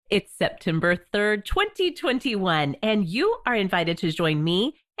It's September 3rd, 2021, and you are invited to join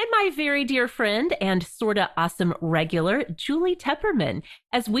me and my very dear friend and sorta awesome regular, Julie Tepperman,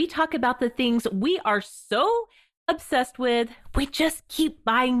 as we talk about the things we are so obsessed with, we just keep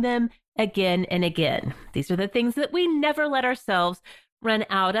buying them again and again. These are the things that we never let ourselves run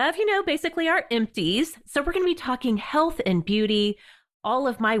out of, basically our empties. So we're going to be talking health and beauty, all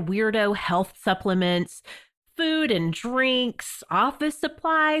of my weirdo health supplements, food and drinks, office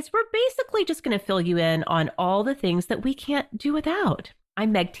supplies. We're basically just going to fill you in on all the things that we can't do without.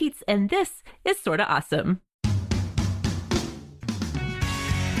 I'm Meg Tietz, and this is Sorta Awesome.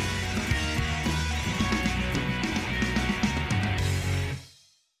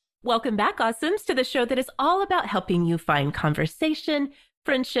 Welcome back, Awesomes, to the show that is all about helping you find conversation,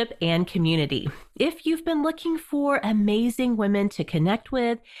 friendship, and community. If you've been looking for amazing women to connect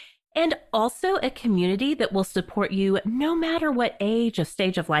with, and also a community that will support you no matter what age or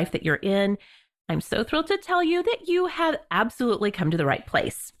stage of life that you're in, I'm so thrilled to tell you that you have absolutely come to the right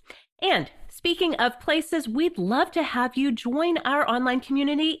place. And speaking of places, we'd love to have you join our online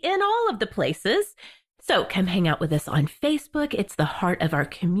community in all of the places. So come hang out with us on Facebook. It's the heart of our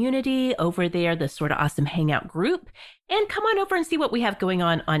community over there, the Sorta Awesome Hangout group. And come on over and see what we have going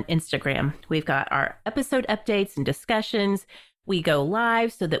on Instagram. We've got our episode updates and discussions. We go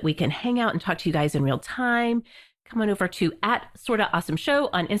live so that we can hang out and talk to you guys in real time. Come on over to @SortaAwesomeShow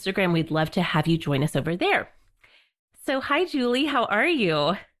on Instagram. We'd love to have you join us over there. So hi, Julie. How are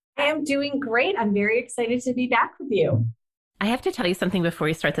you? I am doing great. I'm very excited to be back with you. I have to tell you something before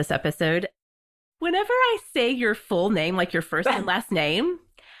we start this episode. Whenever I say your full name, like your first and last name,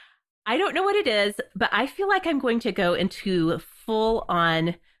 I don't know what it is, but I feel like I'm going to go into full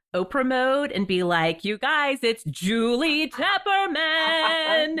on Oprah mode and be like, you guys, it's Julie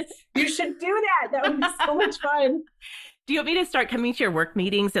Tepperman. You should do that. That would be so much fun. Do you want me to start coming to your work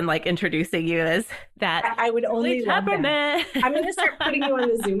meetings and like introducing you as that? I would only love that. I'm going to start putting you on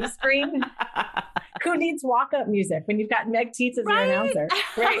the Zoom screen. Who needs walk-up music when you've got Meg Tietz as your announcer?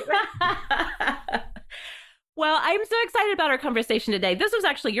 Right. Well, I'm so excited about our conversation today. This was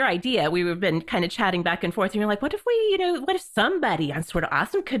actually your idea. We've been kind of chatting back and forth. And you're like, what if we, what if somebody on Sorta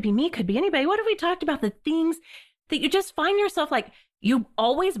Awesome, could be me, could be anybody. What if we talked about the things that you just find yourself like, you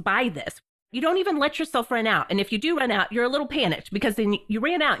always buy this. You don't even let yourself run out. And if you do run out, you're a little panicked because then you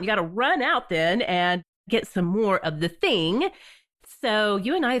ran out and you got to run out then and get some more of the thing. So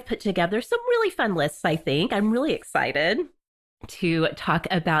you and I have put together some really fun lists, I think. I'm really excited to talk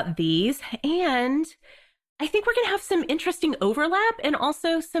about these. And I think we're going to have some interesting overlap and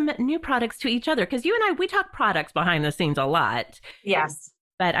also some new products to each other. Because you and I, we talk products behind the scenes a lot. Yes.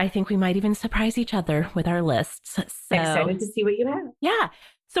 But I think we might even surprise each other with our lists. So, excited to see what you have. Yeah.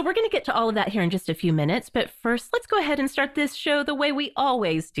 So we're going to get to all of that here in just a few minutes. But first, let's go ahead and start this show the way we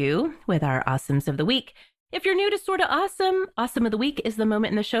always do with our Awesomes of the Week. If you're new to Sorta Awesome, Awesome of the Week is the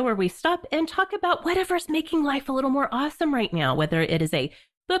moment in the show where we stop and talk about whatever's making life a little more awesome right now, whether it is a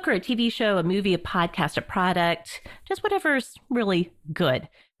book or a TV show, a movie, a podcast, a product, just whatever's really good.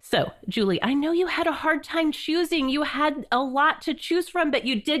 So, Julie, I know you had a hard time choosing. You had a lot to choose from, but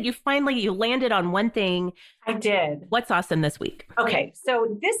you did. You landed on one thing. I did. What's awesome this week? Okay,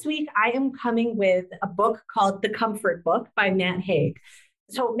 so this week I am coming with a book called The Comfort Book by Matt Haig.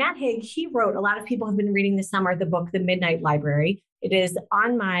 So Matt Haig, he wrote, a lot of people have been reading this summer, the book, The Midnight Library. It is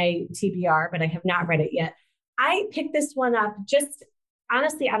on my TBR, but I have not read it yet. I picked this one up just,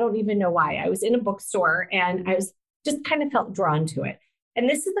 honestly, I don't even know why. I was in a bookstore and I was just kind of felt drawn to it. And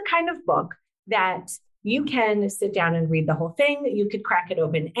this is the kind of book that you can sit down and read the whole thing. You could crack it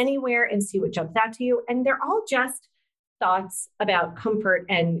open anywhere and see what jumps out to you. And they're all just thoughts about comfort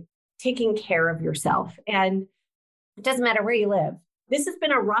and taking care of yourself. And it doesn't matter where you live. This has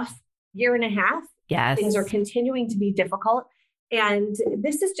been a rough year and a half. Yes. Things are continuing to be difficult. And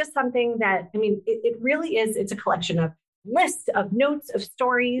this is just something that, it really is, it's a collection of lists of notes, of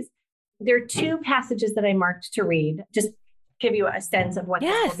stories. There are two passages that I marked to read, just give you a sense of what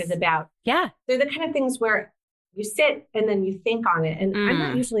this book is about. Yeah. They're the kind of things where you sit and then you think on it. And I'm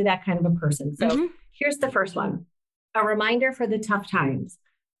not usually that kind of a person. So here's the first one. A reminder for the tough times.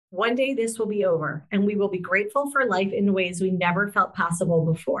 One day this will be over and we will be grateful for life in ways we never felt possible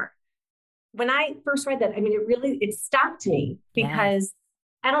before. When I first read that, it stopped me because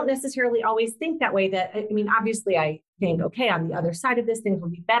I don't necessarily always think that way. Obviously I think, okay, on the other side of this, things will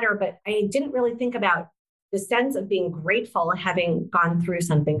be better, but I didn't really think about the sense of being grateful having gone through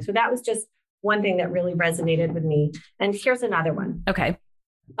something. So that was just one thing that really resonated with me. And here's another one. Okay.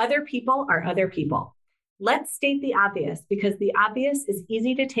 Other people are other people. Let's state the obvious because the obvious is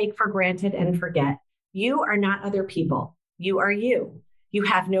easy to take for granted and forget. You are not other people. You are you. You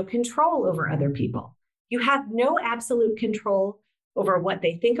have no control over other people. You have no absolute control over what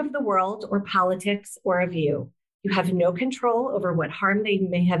they think of the world or politics or of you. You have no control over what harm they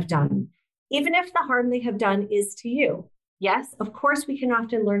may have done, even if the harm they have done is to you. Yes, of course, we can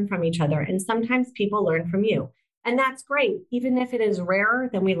often learn from each other, and sometimes people learn from you. And that's great, even if it is rarer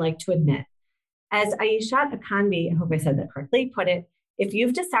than we like to admit. As Aishat Akanbi, I hope I said that correctly, put it, if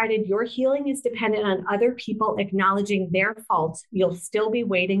you've decided your healing is dependent on other people acknowledging their faults, you'll still be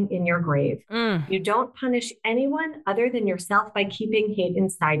waiting in your grave. You don't punish anyone other than yourself by keeping hate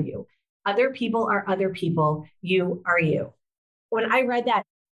inside you. Other people are other people. You are you. When I read that,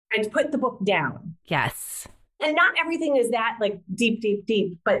 I put the book down. Yes. And not everything is that like deep, deep,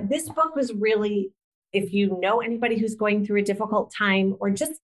 deep. But this book was really, if you know anybody who's going through a difficult time or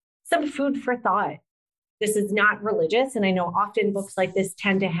just some food for thought. This is not religious. And I know often books like this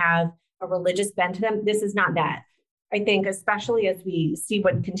tend to have a religious bent to them. This is not that. I think, especially as we see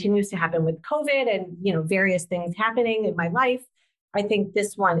what continues to happen with COVID and, various things happening in my life, I think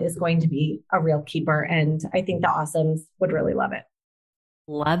this one is going to be a real keeper. And I think the Awesomes would really love it.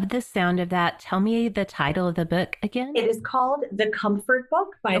 Love the sound of that. Tell me the title of the book again. It is called The Comfort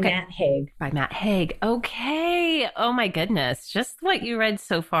Book by Matt Haig. By Matt Haig. Okay. Oh my goodness. Just what you read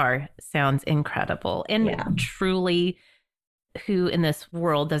so far sounds incredible. And truly, who in this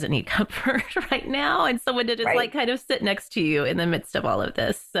world doesn't need comfort right now? And someone to just like kind of sit next to you in the midst of all of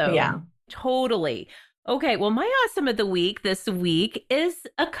this. So totally. Okay, well, my awesome of the week this week is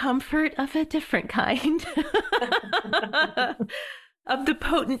a comfort of a different kind. Of the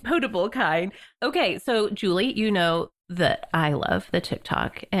potable kind. Okay, so Julie, you know that I love the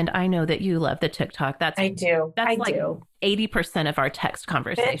TikTok, and I know that you love the TikTok. I do. That's I like do. 80% of our text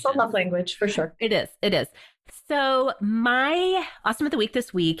conversation. It's a love language for sure. It is. It is. So my awesome of the week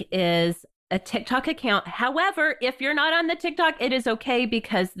this week is a TikTok account. However, if you're not on the TikTok, it is okay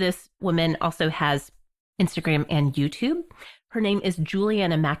because this woman also has Instagram and YouTube. Her name is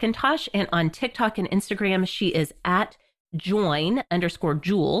Juliana McIntosh, and on TikTok and Instagram, she is at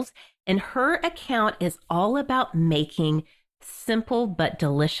join_Jules, and her account is all about making simple but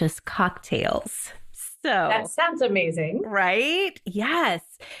delicious cocktails. So that sounds amazing. Right? Yes.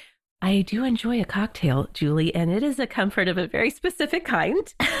 I do enjoy a cocktail, Julie, and it is a comfort of a very specific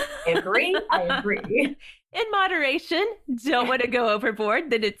kind. I agree. In moderation. Don't want to go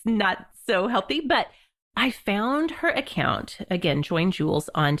overboard, that it's not so healthy. But I found her account, again, Join Jules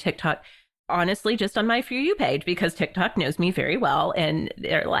on TikTok, honestly, just on my For You page, because TikTok knows me very well. And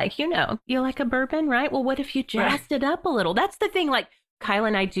they're like, you like a bourbon, right? Well, what if you jazzed it up a little? That's the thing. Like Kyle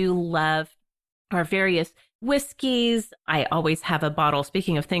and I do love our various whiskeys. I always have a bottle.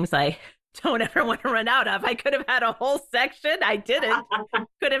 Speaking of things I don't ever want to run out of, I could have had a whole section. I didn't.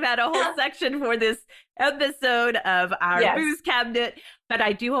 Could have had a whole section for this episode of our booze cabinet. But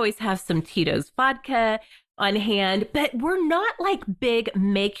I do always have some Tito's vodka on hand, but we're not like big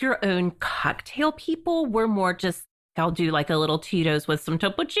make your own cocktail people. We're more just, I'll do like a little Tito's with some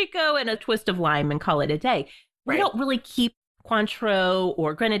Topo Chico and a twist of lime and call it a day. We don't really keep Cointreau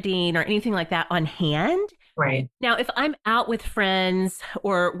or Grenadine or anything like that on hand. Right. Now, if I'm out with friends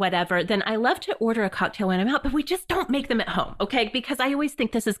or whatever, then I love to order a cocktail when I'm out, but we just don't make them at home. Okay. Because I always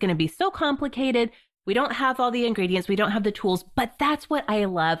think this is going to be so complicated. We don't have all the ingredients. We don't have the tools, but that's what I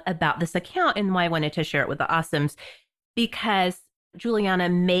love about this account and why I wanted to share it with the Awesomes, because Juliana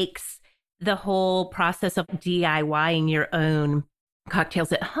makes the whole process of DIYing your own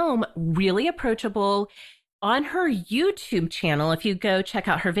cocktails at home really approachable. On her YouTube channel, if you go check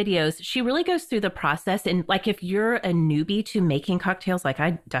out her videos, she really goes through the process. And like, if you're a newbie to making cocktails, like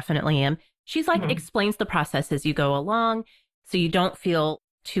I definitely am, she's like explains the process as you go along, so you don't feel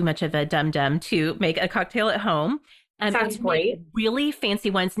too much of a dum-dum to make a cocktail at home. Sounds great. Really fancy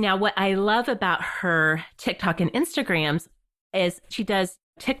ones. Now, what I love about her TikTok and Instagrams is she does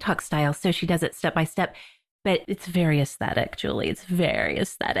TikTok style. So she does it step by step, but it's very aesthetic, Julie. It's very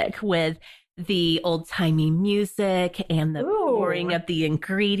aesthetic with the old-timey music and the pouring of the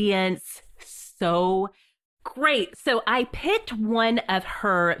ingredients. So great. So I picked one of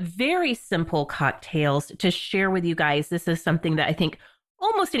her very simple cocktails to share with you guys. This is something that I think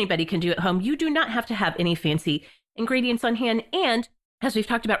almost anybody can do at home. You do not have to have any fancy ingredients on hand. And as we've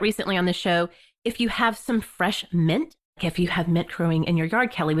talked about recently on the show, if you have some fresh mint, if you have mint growing in your yard,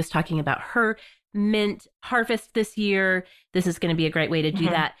 Kelly was talking about her mint harvest this year. This is going to be a great way to do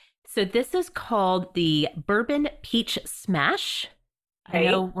that. So this is called the Bourbon Peach Smash. I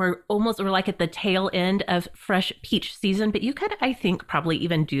know we're like at the tail end of fresh peach season, but you could, I think, probably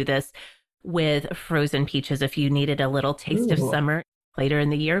even do this with frozen peaches if you needed a little taste of summer later in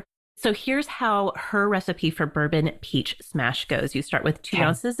the year. So here's how her recipe for bourbon peach smash goes. You start with 2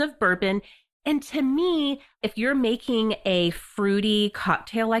 ounces of bourbon. And to me, if you're making a fruity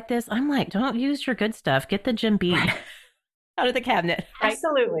cocktail like this, I'm like, don't use your good stuff. Get the Jim Beam out of the cabinet. Right?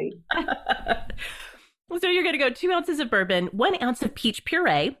 Absolutely. So you're going to go 2 ounces of bourbon, 1 ounce of peach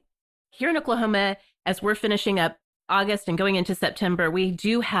puree. Here in Oklahoma, as we're finishing up August and going into September, we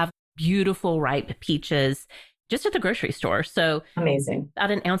do have beautiful ripe peaches just at the grocery store. So amazing. About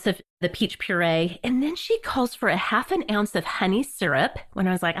 1 ounce of the peach puree. And then she calls for a 1/2 ounce of honey syrup. When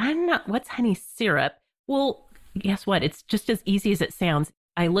I was like, what's honey syrup? Well, guess what? It's just as easy as it sounds.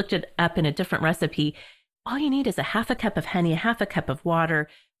 I looked it up in a different recipe. All you need is a 1/2 cup of honey, a 1/2 cup of water.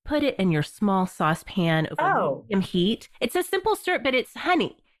 Put it in your small saucepan over medium heat. It's a simple syrup, but it's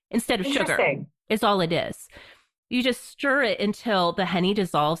honey instead of sugar. Is all it is. You just stir it until the honey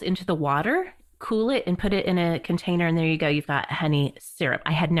dissolves into the water, cool it, and put it in a container. And there you go. You've got honey syrup.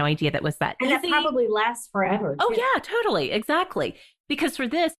 I had no idea that was that easy. And that probably lasts forever. Oh, yeah, totally. Exactly. Because for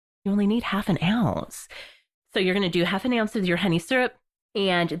this, you only need 1/2 ounce. So you're going to do 1/2 ounce of your honey syrup.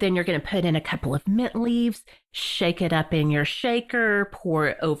 And then you're going to put in a couple of mint leaves, shake it up in your shaker, pour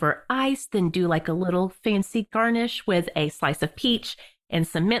it over ice, then do like a little fancy garnish with a slice of peach and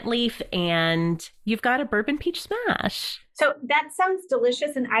some mint leaf, and you've got a bourbon peach smash. So that sounds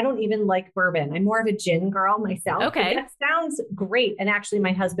delicious, and I don't even like bourbon. I'm more of a gin girl myself. Okay. That sounds great, and actually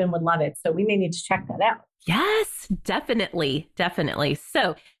my husband would love it, so we may need to check that out. Yes, definitely. Definitely.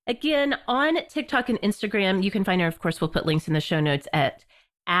 So again, on TikTok and Instagram, you can find her. Of course, we'll put links in the show notes at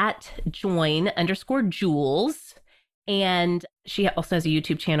join_Jules. And she also has a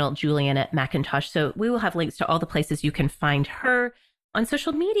YouTube channel, Juliana McIntosh. So we will have links to all the places you can find her on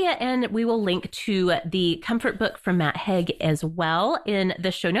social media. And we will link to the comfort book from Matt Haig as well in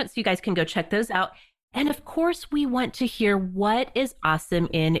the show notes. So you guys can go check those out. And of course, we want to hear what is awesome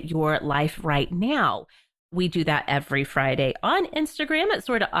in your life right now. We do that every Friday on Instagram at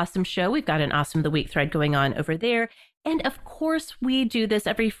Sorta Awesome Show. We've got an Awesome of the Week thread going on over there. And of course, we do this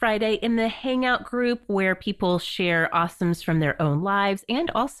every Friday in the Hangout group where people share awesomes from their own lives and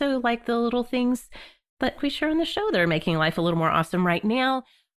also like the little things that we share on the show that are making life a little more awesome right now.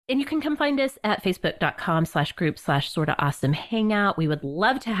 And you can come find us at facebook.com/group/sorta awesome hangout. We would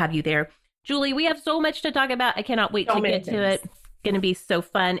love to have you there. Julie, we have so much to talk about. I cannot wait to get to it. Going to be so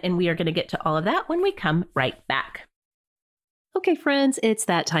fun, and we are going to get to all of that when we come right back. Okay, friends, it's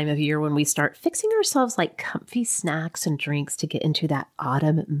that time of year when we start fixing ourselves like comfy snacks and drinks to get into that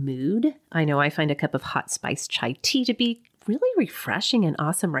autumn mood. I know I find a cup of hot spiced chai tea to be really refreshing and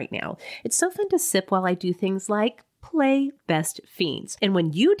awesome right now. It's so fun to sip while I do things like play Best Fiends. And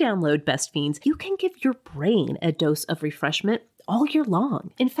when you download Best Fiends, you can give your brain a dose of refreshment all year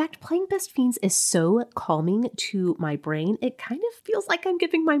long. In fact, playing Best Fiends is so calming to my brain. It kind of feels like I'm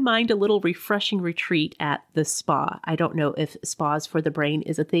giving my mind a little refreshing retreat at the spa. I don't know if spas for the brain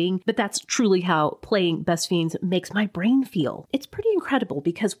is a thing, but that's truly how playing Best Fiends makes my brain feel. It's pretty incredible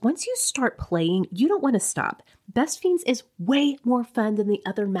because once you start playing, you don't want to stop. Best Fiends is way more fun than the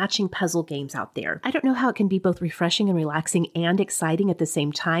other matching puzzle games out there. I don't know how it can be both refreshing and relaxing and exciting at the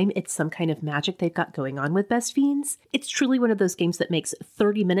same time. It's some kind of magic they've got going on with Best Fiends. It's truly one of those games that makes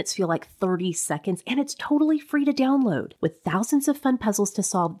 30 minutes feel like 30 seconds, and it's totally free to download. With thousands of fun puzzles to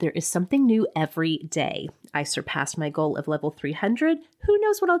solve, there is something new every day. I surpassed my goal of level 300. Who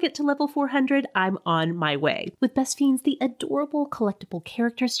knows when I'll get to level 400? I'm on my way. With Best Fiends, the adorable collectible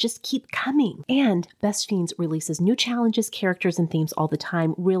characters just keep coming. And Best Fiends releases new challenges, characters, and themes all the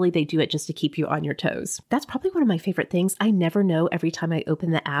time. Really, they do it just to keep you on your toes. That's probably one of my favorite things. I never know every time I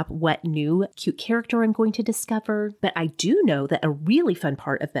open the app what new cute character I'm going to discover. But I do know that a really fun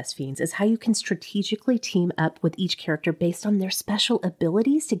part of Best Fiends is how you can strategically team up with each character based on their special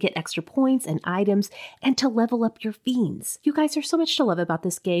abilities to get extra points and items and to level up your fiends. You guys are so much to love about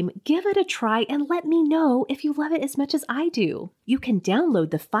this game. Give it a try and let me know if you love it as much as I do. You can download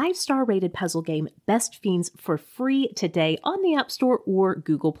the 5-star rated puzzle game Best Fiends for free today on the App Store or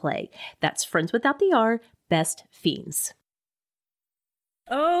Google Play. That's Friends Without the R, Best Fiends.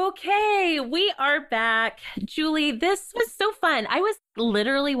 Okay, we are back. Julie, this was so fun. I was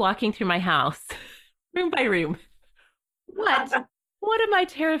literally walking through my house, room by room. What am I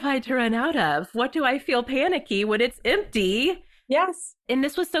terrified to run out of? What do I feel panicky when it's empty? Yes. And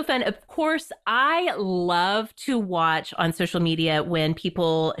this was so fun. Of course, I love to watch on social media when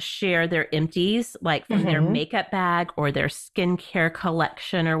people share their empties, like from their makeup bag or their skincare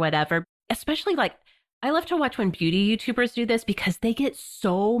collection or whatever. Especially I love to watch when beauty YouTubers do this because they get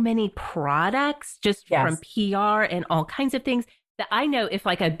so many products just from PR and all kinds of things that I know if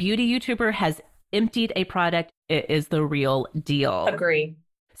like a beauty YouTuber has emptied a product, it is the real deal. Agree.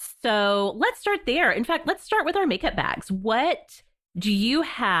 So let's start there. In fact, let's start with our makeup bags. What do you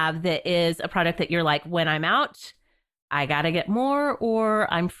have that is a product that you're like, when I'm out, I got to get more,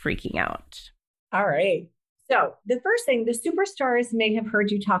 or I'm freaking out? All right. So the first thing, the superstars may have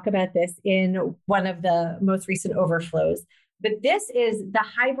heard you talk about this in one of the most recent overflows, but this is the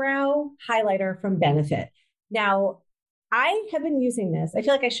Highbrow Highlighter from Benefit. Now, I have been using this. I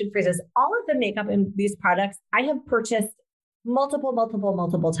feel like I should phrase this. All of the makeup in these products, I have purchased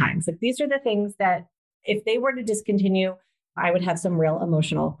multiple times. Like these are the things that if they were to discontinue, I would have some real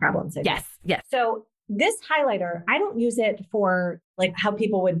emotional problems. Yes. So this highlighter, I don't use it for like how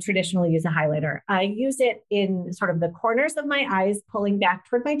people would traditionally use a highlighter. I use it in sort of the corners of my eyes, pulling back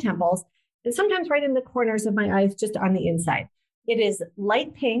toward my temples, and sometimes right in the corners of my eyes, just on the inside. It is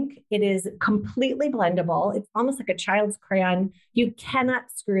light pink. It is completely blendable. It's almost like a child's crayon. You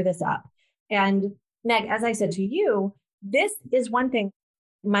cannot screw this up. And Meg, as I said to you, this is one thing.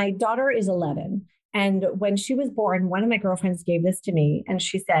 My daughter is 11. And when she was born, one of my girlfriends gave this to me and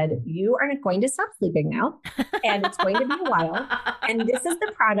she said, you are not going to stop sleeping now. And it's going to be a while. And this is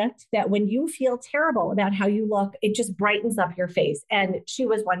the product that when you feel terrible about how you look, it just brightens up your face. And she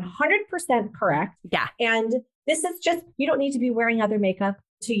was 100% correct. Yeah. And this is just, you don't need to be wearing other makeup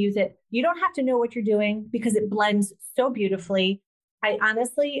to use it. You don't have to know what you're doing because it blends so beautifully. I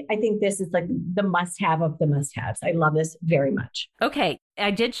think this is like the must-have of the must-haves. I love this very much. Okay.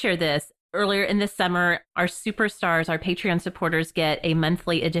 I did share this earlier in the summer. Our superstars, our Patreon supporters get a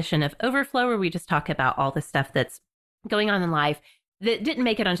monthly edition of Overflow where we just talk about all the stuff that's going on in life that didn't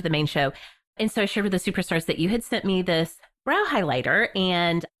make it onto the main show. And so I shared with the superstars that you had sent me this brow highlighter.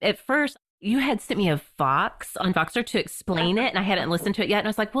 And at first, you had sent me a Vox on Voxer to explain it, and I hadn't listened to it yet. And I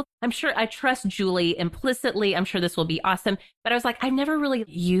was like, well, I'm sure I trust Julie implicitly. I'm sure this will be awesome. But I was like, I've never really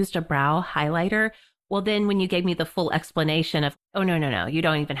used a brow highlighter. Well, then when you gave me the full explanation of, oh, no, you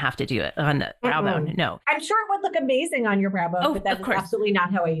don't even have to do it on the brow bone. No. I'm sure it would look amazing on your brow bone, but that's absolutely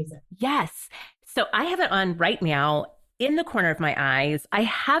not how I use it. Yes. So I have it on right now in the corner of my eyes. I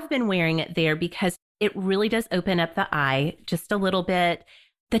have been wearing it there because it really does open up the eye just a little bit.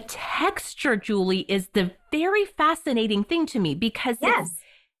 The texture, Julie, is the very fascinating thing to me because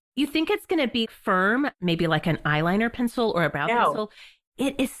you think it's going to be firm, maybe like an eyeliner pencil or a brow pencil.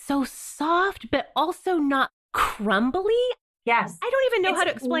 It is so soft, but also not crumbly. Yes. I don't even know how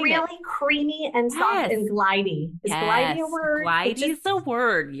to explain it. It's really creamy and soft and glidey. Is glidey a word? Glidey is a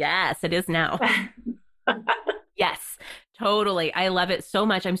word. Yes, it is now. Yes, totally. I love it so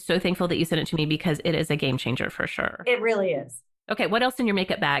much. I'm so thankful that you sent it to me because it is a game changer for sure. It really is. Okay, what else in your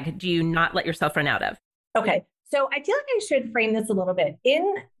makeup bag do you not let yourself run out of? Okay, so I feel like I should frame this a little bit.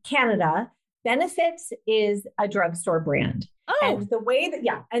 In Canada, Benefit is a drugstore brand. Oh. And the way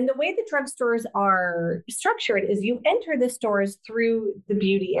that drugstores are structured is you enter the stores through the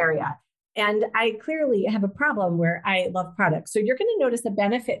beauty area. And I clearly have a problem where I love products. So you're going to notice a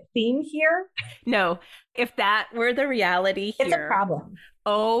Benefit theme here. No, if that were the reality here. It's a problem.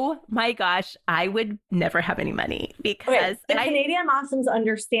 Oh my gosh, I would never have any money because the Canadian Awesomes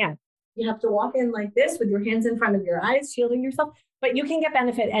understand. You have to walk in like this with your hands in front of your eyes, shielding yourself. But you can get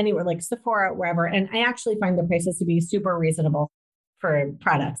Benefit anywhere, like Sephora, wherever. And I actually find the prices to be super reasonable for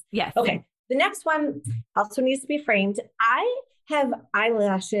products. Yes. Okay. The next one also needs to be framed. I have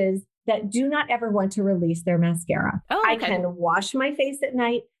eyelashes that do not ever want to release their mascara. Oh, okay. I can wash my face at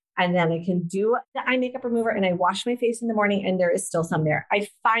night and then I can do the eye makeup remover and I wash my face in the morning and there is still some there. I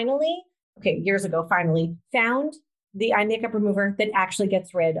years ago, found the eye makeup remover that actually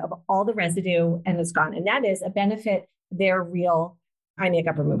gets rid of all the residue and it's gone. And that is a Benefit They're Real eye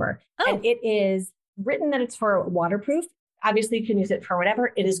makeup remover. Oh. And it is written that it's for waterproof. Obviously, you can use it for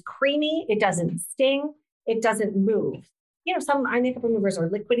whatever. It is creamy. It doesn't sting. It doesn't move. You know, some eye makeup removers are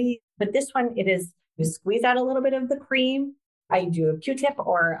liquidy, but this one, it is, you squeeze out a little bit of the cream. I do a Q-tip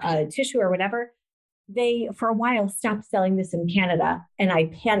or a tissue or whatever. They, for a while, stopped selling this in Canada and I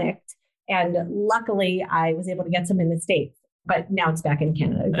panicked. And luckily, I was able to get some in the States, but now it's back in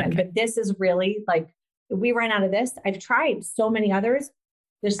Canada again. Okay. But this is really like, we ran out of this. I've tried so many others.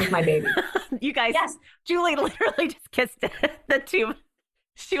 This is my baby. You guys, yes. Julie literally just kissed the tube.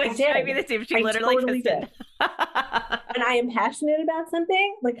 She was showing me the tube. She literally totally kissed it. And I am passionate about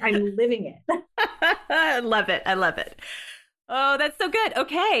something, like I'm living it. I love it. Oh, that's so good.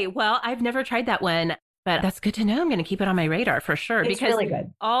 Okay. Well, I've never tried that one, but that's good to know. I'm going to keep it on my radar for sure. It's really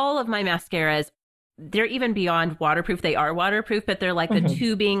good. All of my mascaras, they're even beyond waterproof. They are waterproof, but they're like the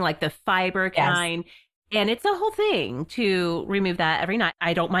tubing, like the fiber kind. And it's a whole thing to remove that every night.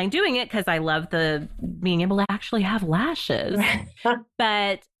 I don't mind doing it because I love being able to actually have lashes.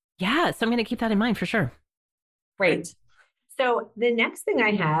 But yeah, so I'm going to keep that in mind for sure. Great. So the next thing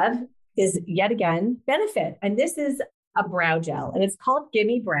I have is yet again Benefit. And this is a brow gel and it's called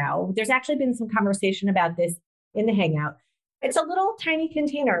Gimme Brow. There's actually been some conversation about this in the Hangout. It's a little tiny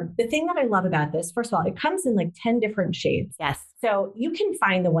container. The thing that I love about this, first of all, it comes in like 10 different shades. Yes. So you can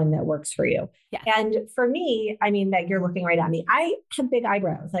find the one that works for you. Yes. And for me, I mean, Meg, you're looking right at me. I have big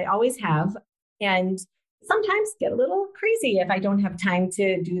eyebrows. I always have. And sometimes get a little crazy if I don't have time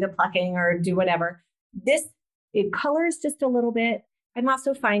to do the plucking or do whatever. It colors just a little bit. I'm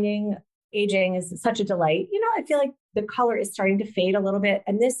also finding aging is such a delight. I feel like the color is starting to fade a little bit.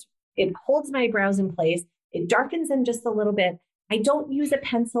 And it holds my brows in place. It darkens them just a little bit. I don't use a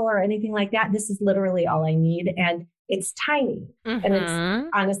pencil or anything like that. This is literally all I need. And it's tiny. Mm-hmm. And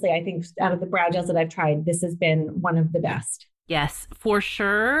it's honestly, I think out of the brow gels that I've tried, this has been one of the best. Yes, for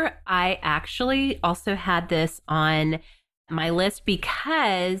sure. I actually also had this on my list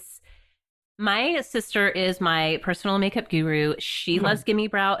because my sister is my personal makeup guru. She loves Gimme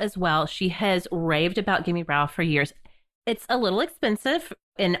Brow as well. She has raved about Gimme Brow for years. It's a little expensive.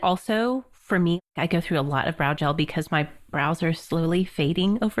 And also for me, I go through a lot of brow gel because my brows are slowly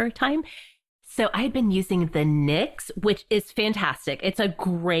fading over time. So I had been using the NYX, which is fantastic. It's a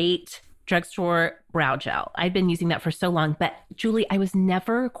great drugstore brow gel. I've been using that for so long. But Julie, I was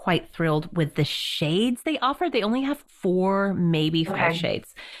never quite thrilled with the shades they offer. They only have 4, maybe 5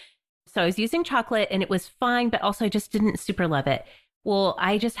 shades. So I was using chocolate and it was fine, but also I just didn't super love it. Well,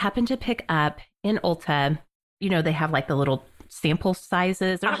 I just happened to pick up in Ulta, they have like the little sample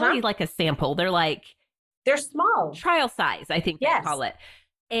sizes. They're not really like a sample. They're small. Trial size, I think they call it.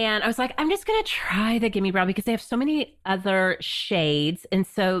 And I was like, I'm just going to try the Gimme Brow because they have so many other shades. And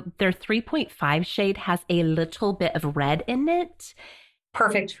so their 3.5 shade has a little bit of red in it.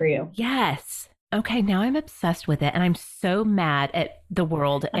 Perfect for you. Yes. Okay, now I'm obsessed with it. And I'm so mad at the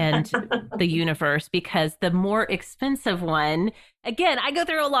world and the universe because the more expensive one, again, I go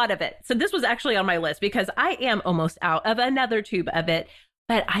through a lot of it. So this was actually on my list because I am almost out of another tube of it.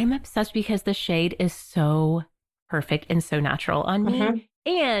 But I'm obsessed because the shade is so perfect and so natural on me.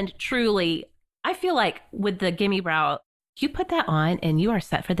 And truly, I feel like with the Gimme Brow, you put that on and you are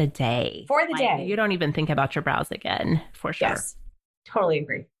set for the day. For the day. You don't even think about your brows again, for sure. Yes, totally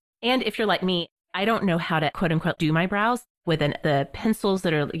agree. And if you're like me, I don't know how to quote unquote do my brows with the pencils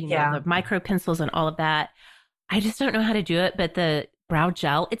that are, the micro pencils and all of that. I just don't know how to do it. But the brow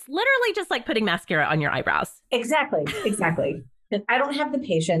gel, it's literally just like putting mascara on your eyebrows. Exactly. I don't have the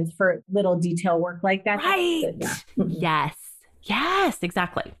patience for little detail work like that. Right. Yes,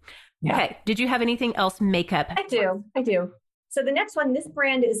 exactly. Yeah. Okay. Did you have anything else makeup? I do. So the next one, this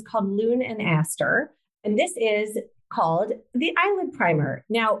brand is called Lune and Aster. And this is called the Eyelid Primer.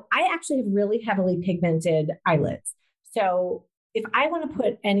 Now, I actually have really heavily pigmented eyelids. So if I want to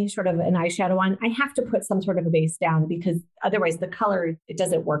put any sort of an eyeshadow on, I have to put some sort of a base down because otherwise the color, it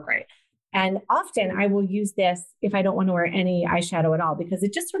doesn't work right. And often I will use this if I don't want to wear any eyeshadow at all because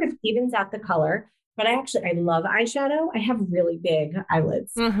it just sort of evens out the color. But I love eyeshadow. I have really big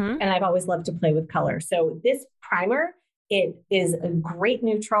eyelids and I've always loved to play with color. So this primer, it is a great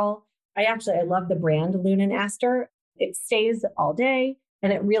neutral. I love the brand Lune and Aster. It stays all day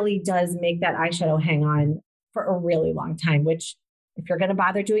and it really does make that eyeshadow hang on for a really long time, which if you're going to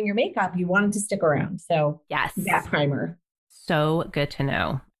bother doing your makeup, you want it to stick around. So yes, that primer. So good to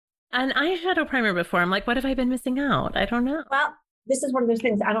know. An eyeshadow primer before, I'm like, what have I been missing out? I don't know. Well, this is one of those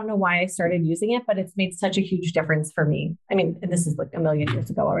things. I don't know why I started using it, but it's made such a huge difference for me. I mean, and this is like a million years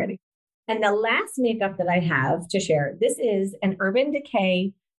ago already. And the last makeup that I have to share, this is an Urban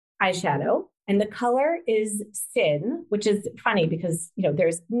Decay eyeshadow. And the color is Sin, which is funny because,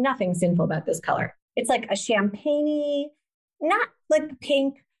 there's nothing sinful about this color. It's like a champagne-y, not like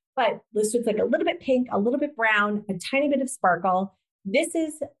pink, but this is like a little bit pink, a little bit brown, a tiny bit of sparkle. This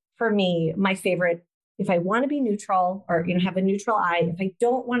is, for me, my favorite. If I want to be neutral or, have a neutral eye, if I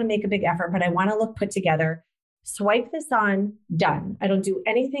don't want to make a big effort, but I want to look put together, swipe this on, done. I don't do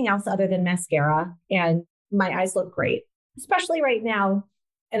anything else other than mascara and my eyes look great, especially right now.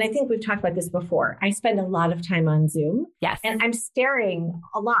 And I think we've talked about this before. I spend a lot of time on Zoom. Yes. And I'm staring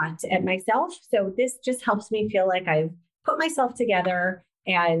a lot at myself. So this just helps me feel like I've put myself together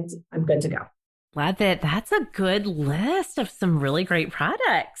and I'm good to go. Love it. That's a good list of some really great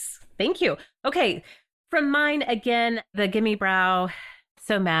products. Thank you. Okay. From mine, again, the Gimme Brow,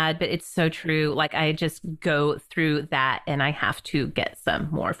 so mad, but it's so true. Like I just go through that and I have to get some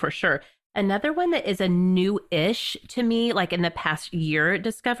more for sure. Another one that is a new-ish to me, like in the past year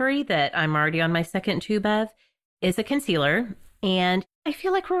discovery that I'm already on my second tube of, is a concealer. And I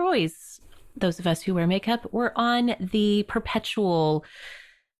feel like we're always, those of us who wear makeup, we're on the perpetual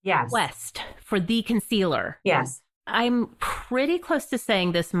quest for the concealer. Yes. I'm pretty close to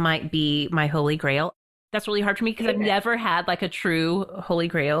saying this might be my holy grail. That's really hard for me because I've never had like a true holy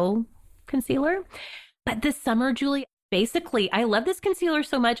grail concealer. But this summer, Julie, basically, I love this concealer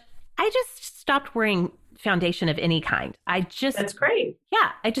so much. I just stopped wearing foundation of any kind. That's great.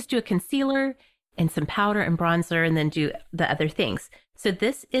 Yeah, I just do a concealer and some powder and bronzer and then do the other things. So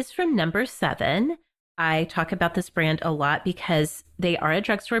this is from No. 7. I talk about this brand a lot because they are a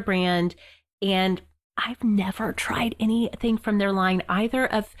drugstore brand and I've never tried anything from their line, either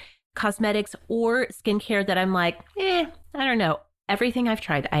of cosmetics or skincare, that I'm like, I don't know. Everything I've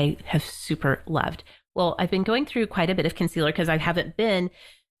tried, I have super loved. Well, I've been going through quite a bit of concealer because I haven't been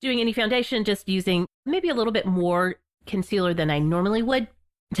doing any foundation, just using maybe a little bit more concealer than I normally would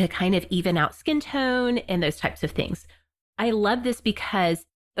to kind of even out skin tone and those types of things. I love this because,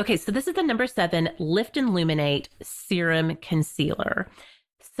 okay, so this is the No. 7 Lift and Illuminate Serum Concealer.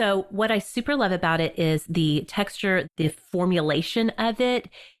 So what I super love about it is the texture, the formulation of it.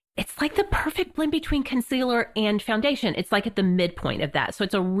 It's like the perfect blend between concealer and foundation. It's like at the midpoint of that. So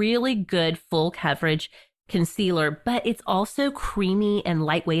it's a really good full coverage concealer, but it's also creamy and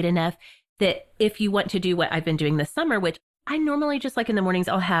lightweight enough that if you want to do what I've been doing this summer, which I normally just like in the mornings,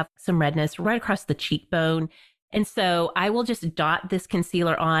 I'll have some redness right across the cheekbone. And so I will just dot this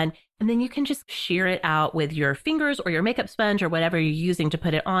concealer on, and then you can just shear it out with your fingers or your makeup sponge or whatever you're using to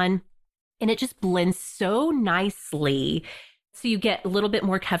put it on. And it just blends so nicely. So you get a little bit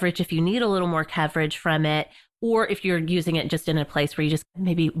more coverage if you need a little more coverage from it. Or if you're using it just in a place where you just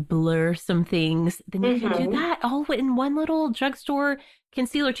maybe blur some things, then you can do that all in one little drugstore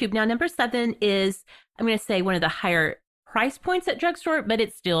concealer tube. Now, No. 7 is, I'm going to say, one of the higher price points at drugstore, but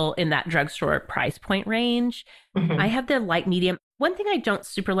it's still in that drugstore price point range. I have the light medium. One thing I don't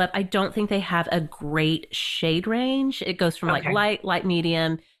super love, I don't think they have a great shade range. It goes from like light,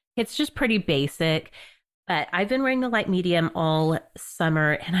 medium. It's just pretty basic. But I've been wearing the light medium all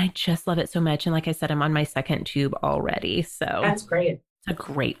summer and I just love it so much. And like I said, I'm on my second tube already. So that's great. It's a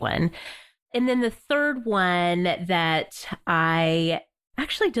great one. And then the third one that I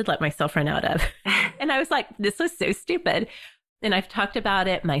actually did let myself run out of. And I was like, this was so stupid. And I've talked about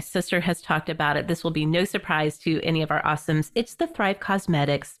it. My sister has talked about it. This will be no surprise to any of our awesomes. It's the Thrive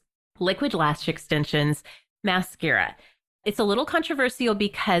Cosmetics Liquid Lash Extensions Mascara. It's a little controversial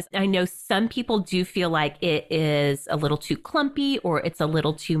because I know some people do feel like it is a little too clumpy or it's a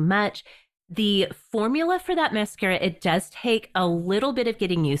little too much. The formula for that mascara, it does take a little bit of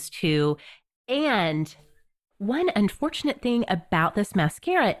getting used to. And one unfortunate thing about this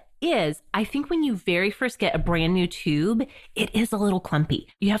mascara is I think when you very first get a brand new tube, it is a little clumpy.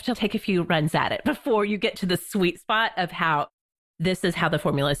 You have to take a few runs at it before you get to the sweet spot of how this is how the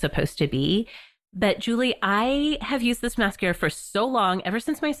formula is supposed to be. But Julie, I have used this mascara for so long, ever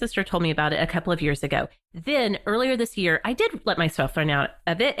since my sister told me about it a couple of years ago. Then earlier this year, I did let myself run out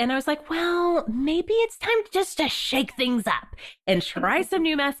of it. And I was like, well, maybe it's time just to shake things up and try some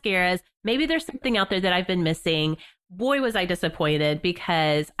new mascaras. Maybe there's something out there that I've been missing. Boy, was I disappointed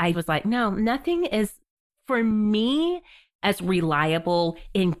because I was like, no, nothing is for me as reliable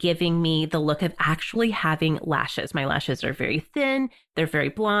in giving me the look of actually having lashes. My lashes are very thin, they're very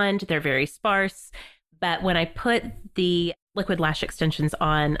blonde, they're very sparse. But when I put the liquid lash extensions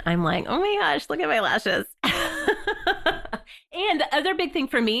on, I'm like, oh my gosh, look at my lashes. And the other big thing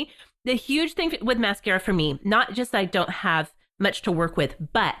for me, the huge thing with mascara for me, not just that I don't have much to work with,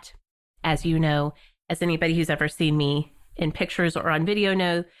 but as you know, as anybody who's ever seen me in pictures or on video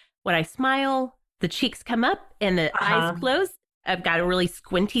know, when I smile, the cheeks come up and the eyes close. I've got a really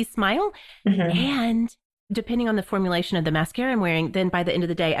squinty smile. And depending on the formulation of the mascara I'm wearing, then by the end of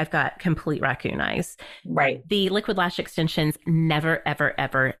the day, I've got complete raccoon eyes. Right. The liquid lash extensions never, ever,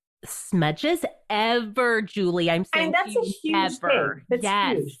 ever smudges ever, Julie. I'm saying that's a huge thing.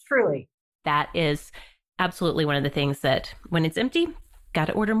 That's huge, truly. That is absolutely one of the things that when it's empty, got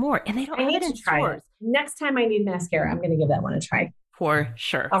to order more. And they don't have it in stores. Next time I need mascara, I'm going to give that one a try. For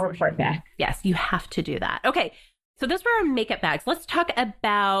sure. I'll report back. Yes, you have to do that. Okay, so those were our makeup bags. Let's talk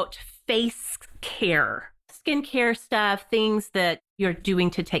about face care, skincare stuff, things that you're doing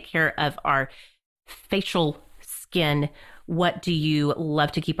to take care of our facial skin. What do you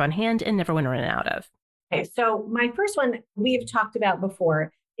love to keep on hand and never want to run out of? Okay, so my first one we've talked about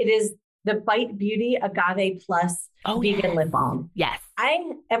before. It is the Bite Beauty Agave Plus Vegan Lip Balm. Yes.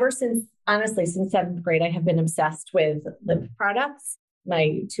 Honestly, since 7th grade, I have been obsessed with lip products.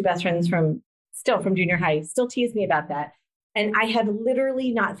 My two best friends from junior high still tease me about that. And I have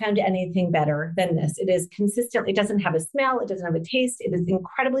literally not found anything better than this. It is consistent. It doesn't have a smell. It doesn't have a taste. It is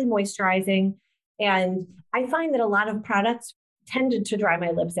incredibly moisturizing. And I find that a lot of products tended to dry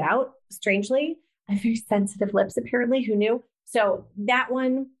my lips out, strangely. I have very sensitive lips, apparently. Who knew? So that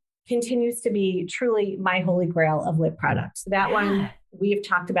one continues to be truly my holy grail of lip products. So that one we've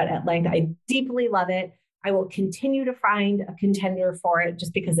talked about at length. I deeply love it. I will continue to find a contender for it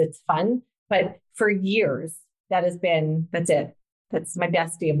just because it's fun. But for years, that's it. That's my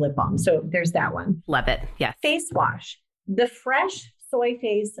bestie of lip balm. So there's that one. Love it. Yes. Face wash, the Fresh Soy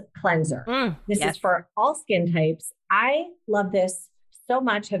Face Cleanser. This is for all skin types. I love this so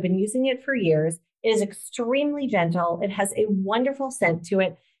much. Have been using it for years. It is extremely gentle. It has a wonderful scent to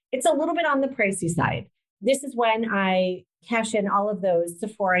it. It's a little bit on the pricey side. This is when I cash in all of those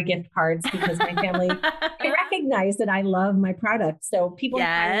Sephora gift cards because my family, they recognize that I love my product. So people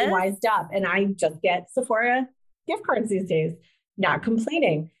have finally wised up and I just get Sephora gift cards these days, not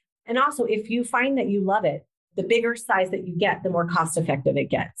complaining. And also, if you find that you love it, the bigger size that you get, the more cost effective it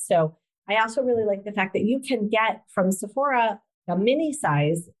gets. So I also really like the fact that you can get from Sephora a mini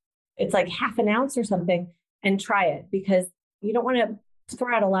size. It's like half an ounce or something, and try it because you don't want to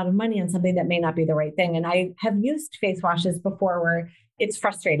throw out a lot of money on something that may not be the right thing. And I have used face washes before where it's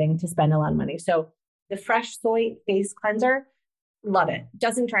frustrating to spend a lot of money. So the Fresh Soy Face Cleanser, love it.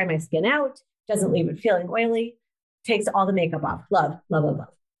 Doesn't dry my skin out, doesn't leave it feeling oily, takes all the makeup off. Love, love, love,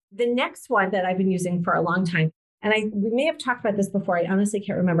 love. The next one that I've been using for a long time, and we may have talked about this before, I honestly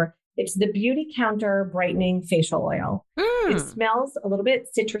can't remember. It's the Beauty Counter Brightening Facial Oil. It smells a little bit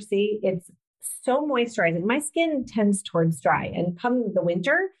citrusy. It's so moisturizing. My skin tends towards dry, and come the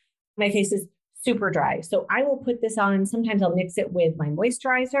winter, my face is super dry. So I will put this on. Sometimes I'll mix it with my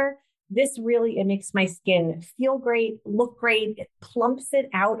moisturizer. This really, it makes my skin feel great, look great. It plumps it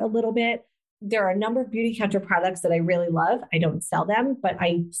out a little bit. There are a number of Beauty Counter products that I really love. I don't sell them, but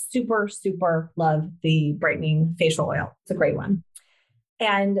I super, super love the brightening facial oil. It's a great one.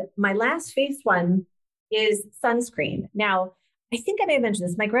 And my last face one is sunscreen. Now, I think I may have mentioned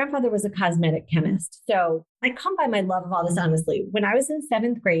this. My grandfather was a cosmetic chemist. So I come by my love of all this, honestly. When I was in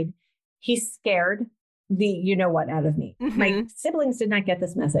 7th grade, he scared the you-know-what out of me. My siblings did not get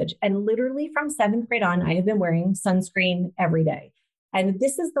this message. And literally from 7th grade on, I have been wearing sunscreen every day. And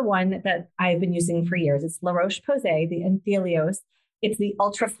this is the one that I've been using for years. It's La Roche-Posay, the Anthelios. It's the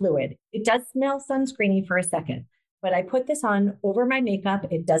Ultra Fluid. It does smell sunscreeny for a second, but I put this on over my makeup.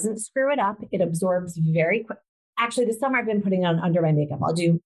 It doesn't screw it up. It absorbs very quick. Actually, this summer I've been putting on under my makeup. I'll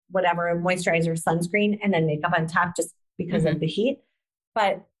do whatever, moisturizer, sunscreen, and then makeup on top just because of the heat.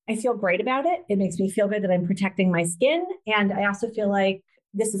 But I feel great about it. It makes me feel good that I'm protecting my skin. And I also feel like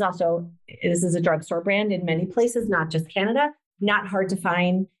this is a drugstore brand in many places, not just Canada. Not hard to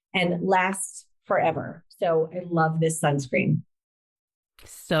find and lasts forever. So I love this sunscreen.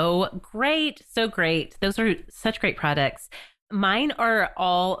 So great. So great. Those are such great products. Mine are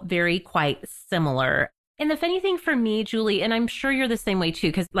all very quite similar. And the funny thing for me, Julie, and I'm sure you're the same way too,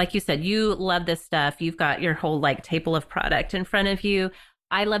 because like you said, you love this stuff. You've got your whole table of product in front of you.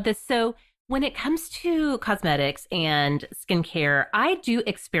 I love this. So when it comes to cosmetics and skincare, I do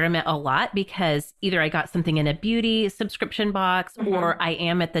experiment a lot because either I got something in a beauty subscription box or I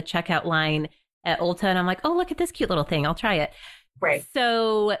am at the checkout line at Ulta and I'm like, oh, look at this cute little thing. I'll try it. Right.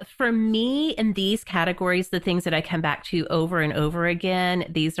 So for me in these categories, the things that I come back to over and over again,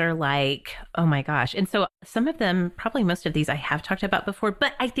 these are like, oh my gosh. And so some of them, probably most of these I have talked about before,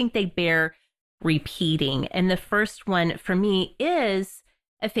 but I think they bear repeating. And the first one for me is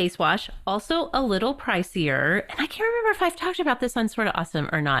a face wash, also a little pricier. And I can't remember if I've talked about this on Sort of Awesome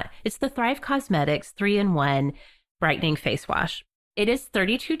or not. It's the Thrive Causemetics 3-in-1 Brightening Face Wash. It is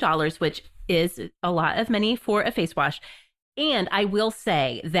 $32, which is a lot of money for a face wash. And I will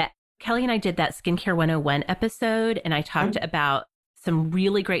say that Kelly and I did that Skincare 101 episode, and I talked about some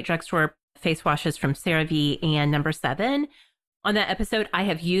really great drugstore face washes from CeraVe and Number 7. On that episode, I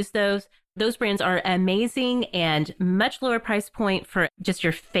have used those. Those brands are amazing and much lower price point for just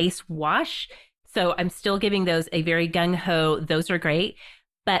your face wash. So I'm still giving those a very gung-ho. Those are great.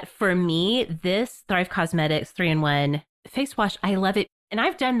 But for me, this Thrive Causemetics 3-in-1 face wash, I love it. And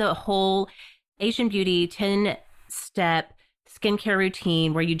I've done the whole Asian Beauty 10-step skincare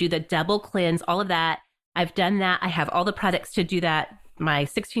routine where you do the double cleanse, all of that. I've done that. I have all the products to do that. My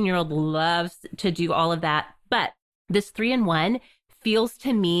 16-year-old loves to do all of that. But this 3-in-1 feels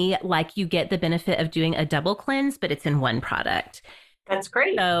to me like you get the benefit of doing a double cleanse, but it's in one product. That's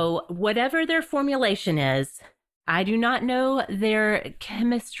great. So whatever their formulation is, I do not know their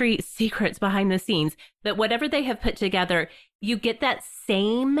chemistry secrets behind the scenes, but whatever they have put together, you get that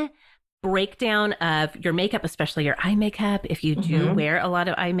same breakdown of your makeup, especially your eye makeup. If you do wear a lot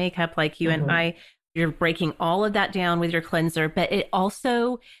of eye makeup like you and I, you're breaking all of that down with your cleanser, but it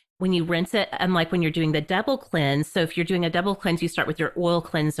also when you rinse it, unlike when you're doing the double cleanse. So if you're doing a double cleanse, you start with your oil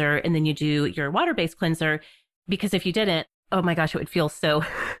cleanser and then you do your water-based cleanser. Because if you didn't, oh my gosh, it would feel so,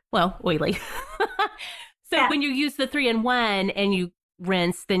 well, oily. So when you use the 3-in-1 and you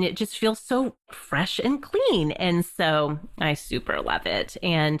rinse, then it just feels so fresh and clean. And so I super love it.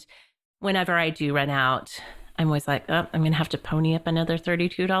 And whenever I do run out, I'm always like, oh, I'm going to have to pony up another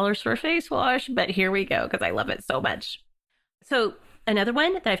 $32 for a face wash. But here we go, because I love it so much. So another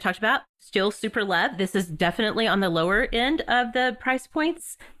one that I've talked about, still super love. This is definitely on the lower end of the price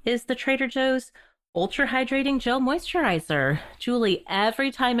points, is the Trader Joe's Ultra Hydrating Gel Moisturizer. Julie,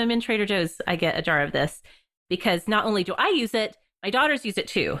 every time I'm in Trader Joe's, I get a jar of this because not only do I use it, my daughters use it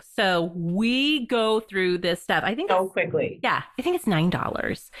too. So we go through this stuff. I think so quickly. Yeah, I think it's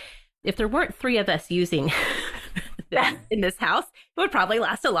 $9. If there weren't 3 of us using this in this house, it would probably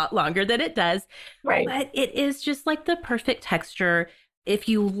last a lot longer than it does. Right. But it is just like the perfect texture. If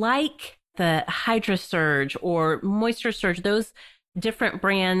you like the Hydra Surge or Moisture Surge, those different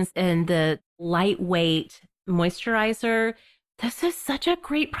brands and the lightweight moisturizer, this is such a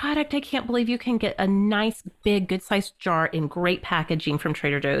great product. I can't believe you can get a nice, big, good-sized jar in great packaging from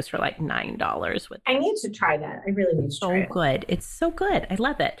Trader Joe's for like $9. I need to try that. I really need to try it. So good. It's so good. I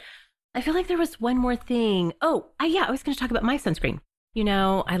love it. I feel like there was one more thing. Oh, yeah, I was going to talk about my sunscreen. You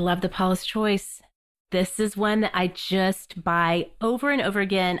know, I love the Paula's Choice. This is one that I just buy over and over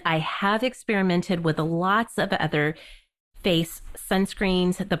again. I have experimented with lots of other face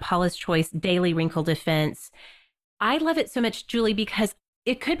sunscreens, the Paula's Choice Daily Wrinkle Defense. I love it so much, Julie, because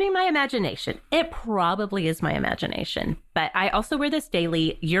it could be my imagination. It probably is my imagination, but I also wear this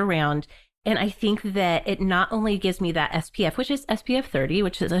daily year round. And I think that it not only gives me that SPF, which is SPF 30,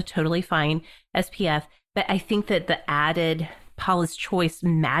 which is a totally fine SPF, but I think that the added Paula's Choice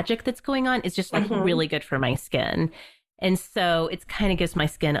magic that's going on is just like really good for my skin. And so it kind of gives my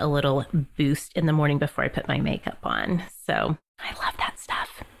skin a little boost in the morning before I put my makeup on. So I love that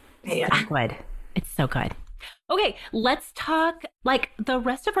stuff. Yeah. So good. It's so good. Okay, let's talk like the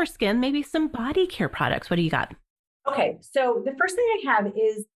rest of our skin, maybe some body care products. What do you got? Okay, so the first thing I have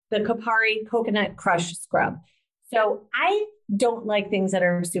is the Kopari Coconut Crush Scrub. So I don't like things that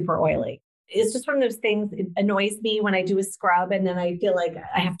are super oily. It's just one of those things, it annoys me when I do a scrub and then I feel like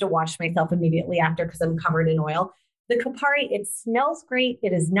I have to wash myself immediately after because I'm covered in oil. The Kopari, it smells great.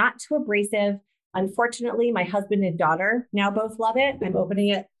 It is not too abrasive. Unfortunately, my husband and daughter now both love it. I'm opening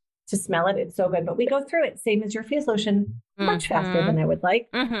it to smell it. It's so good. But we go through it, same as your face lotion, much faster than I would like.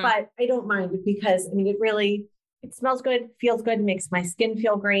 But I don't mind because, I mean, it smells good, feels good, makes my skin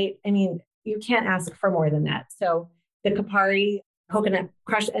feel great. I mean, you can't ask for more than that. So the Kopari Coconut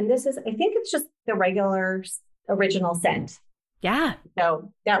Crush, and this is, I think it's just the regular original scent. Yeah.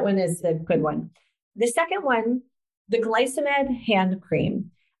 So that one is a good one. The second one, the Glycemed Hand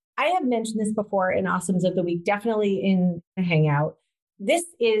Cream. I have mentioned this before in Awesomes of the Week, definitely in the Hangout. This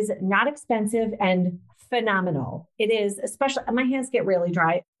is not expensive and phenomenal. It is, especially, my hands get really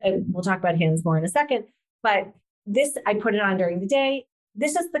dry, and we'll talk about hands more in a second, but this, I put it on during the day.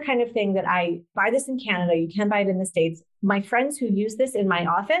 This is the kind of thing that I buy this in Canada. You can buy it in the States. My friends who use this in my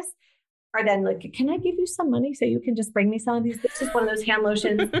office are then like, can I give you some money so you can just bring me some of these? This is one of those hand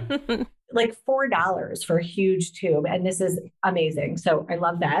lotions, like $4 for a huge tube. And this is amazing. So I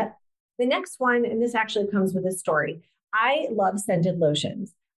love that. The next one, and this actually comes with a story. I love scented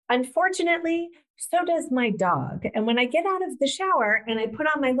lotions. Unfortunately, so does my dog. And when I get out of the shower and I put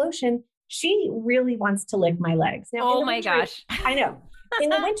on my lotion, she really wants to lick my legs. Now, oh my gosh. I know. In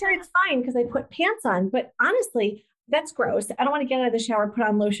the winter, it's fine because I put pants on. But honestly, that's gross. I don't want to get out of the shower, put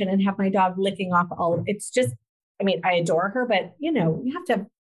on lotion, and have my dog licking off all of it. It's just, I mean, I adore her, but you know, you have to,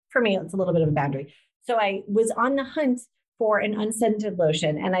 for me, it's a little bit of a boundary. So I was on the hunt for an unscented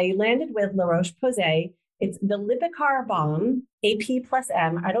lotion and I landed with La Roche-Posay. It's the Lipicar Balm AP plus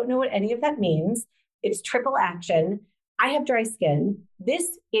M. I don't know what any of that means. It's triple action. I have dry skin.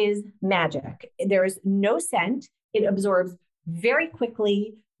 This is magic. There is no scent. It absorbs very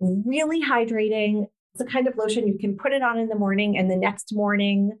quickly, really hydrating. It's a kind of lotion you can put it on in the morning and the next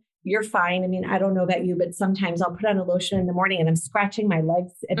morning you're fine. I mean, I don't know about you, but sometimes I'll put on a lotion in the morning and I'm scratching my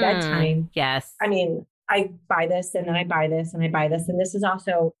legs at bedtime. Yes. I mean, I buy this and then I buy this and I buy this. And this is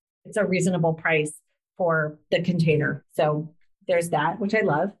also, it's a reasonable price for the container. So there's that, which I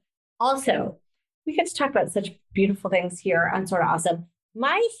love. Also, we get to talk about such beautiful things here on Sort of Awesome.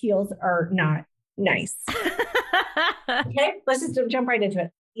 My heels are not nice. Okay, let's just jump right into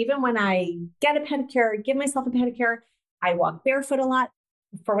it. Even when I get a pedicure, give myself a pedicure, I walk barefoot a lot.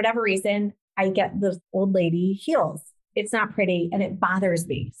 For whatever reason, I get those old lady heels. It's not pretty and it bothers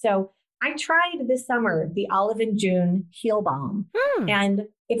me. So I tried this summer the Olive and June Heal Balm, and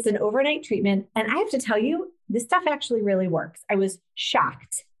it's an overnight treatment. And I have to tell you, this stuff actually really works. I was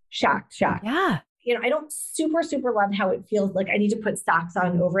shocked. Yeah. I don't super love how it feels. Like I need to put socks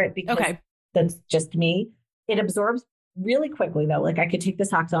on over it because that's just me. It absorbs really quickly though. Like I could take the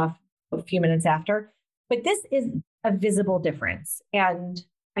socks off a few minutes after, but this is a visible difference. And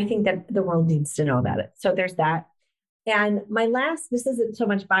I think that the world needs to know about it. So there's that. And my last, this isn't so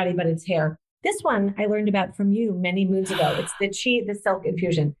much body, but it's hair. This one I learned about from you many moons ago. It's the Silk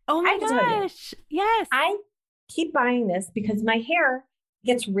Infusion. Oh my gosh. Yes. I keep buying this because my hair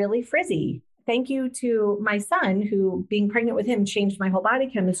gets really frizzy. Thank you to my son who, being pregnant with him, changed my whole body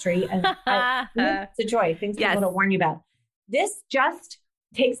chemistry. And it's a joy. Things people don't warn you about. This just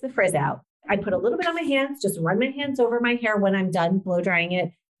takes the frizz out. I put a little bit on my hands, just run my hands over my hair when I'm done blow drying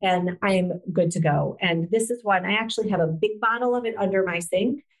it, and I'm good to go. And this is one, I actually have a big bottle of it under my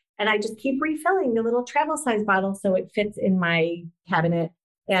sink, and I just keep refilling the little travel size bottle so it fits in my cabinet.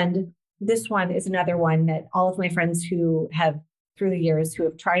 And this one is another one that all of my friends who have, through the years, who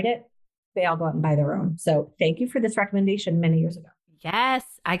have tried it, they all go out and buy their own. So thank you for this recommendation many years ago. Yes,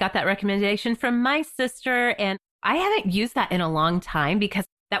 I got that recommendation from my sister, and I haven't used that in a long time because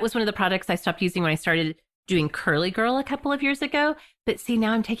that was one of the products I stopped using when I started doing Curly Girl a couple of years ago. But see,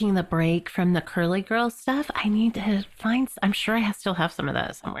 now I'm taking the break from the Curly Girl stuff. I need to I'm sure I still have some of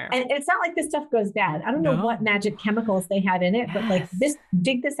that somewhere. And it's not like this stuff goes bad. I don't know what magic chemicals they have in it, but like this,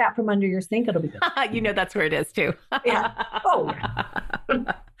 dig this out from under your sink. It'll be good. That's where it is too. Yeah. Oh,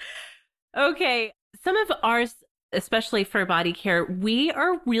 yeah. Okay. Some of ours, especially for body care, we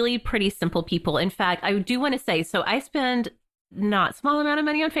are really pretty simple people. In fact, I do want to say, so I spend not small amount of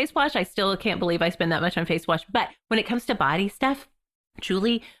money on face wash. I still can't believe I spend that much on face wash. But when it comes to body stuff,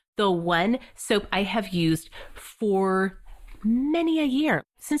 Julie, the one soap I have used for many a year,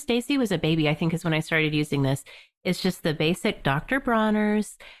 since Daisy was a baby, I think is when I started using this, is just the basic Dr.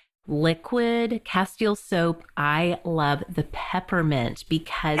 Bronner's liquid Castile soap. I love the peppermint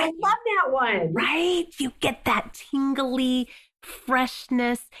because I love that one. Right? You get that tingly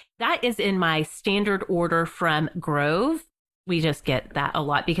freshness. That is in my standard order from Grove. We just get that a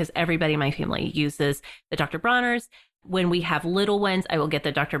lot because everybody in my family uses the Dr. Bronner's. When we have little ones, I will get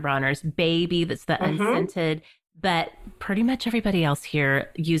the Dr. Bronner's baby. That's the unscented. But pretty much everybody else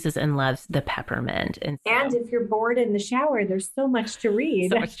here uses and loves the peppermint. And if you're bored in the shower, there's so much to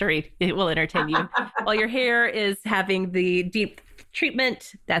read. So much to read. It will entertain you. While your hair is having the deep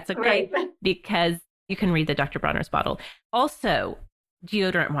treatment, that's okay because you can read the Dr. Bronner's bottle. Also,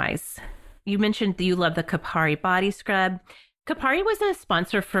 deodorant-wise, you mentioned that you love the Kapari body scrub. Kapari was a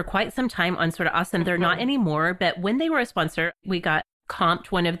sponsor for quite some time on Sort of Awesome. They're not anymore, but when they were a sponsor, we got comped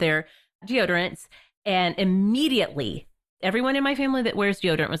one of their deodorants. And immediately, everyone in my family that wears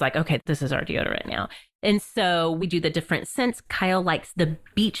deodorant was like, okay, this is our deodorant now. And so we do the different scents. Kyle likes the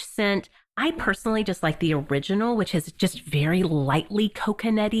beach scent. I personally just like the original, which is just very lightly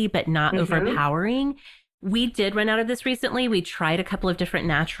coconutty, but not overpowering. We did run out of this recently. We tried a couple of different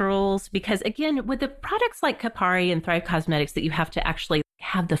naturals because, again, with the products like Kapari and Thrive Cosmetics that you have to actually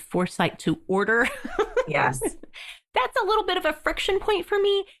have the foresight to order. Yes. That's a little bit of a friction point for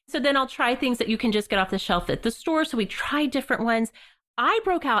me. So then I'll try things that you can just get off the shelf at the store. So we tried different ones. I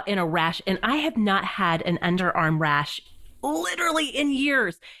broke out in a rash and I have not had an underarm rash literally in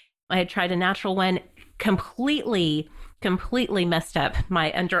years. I had tried a natural one, completely messed up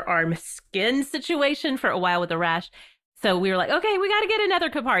my underarm skin situation for a while with a rash. So we were like, okay, we got to get another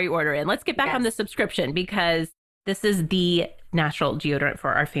Kapari order in. Let's get back on the subscription because this is the natural deodorant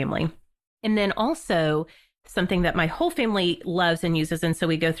for our family. And then also something that my whole family loves and uses, and so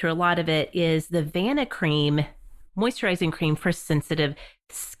we go through a lot of it, is the Vanicream moisturizing cream for sensitive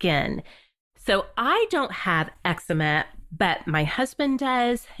skin. So I don't have eczema, but my husband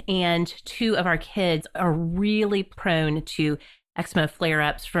does, and two of our kids are really prone to eczema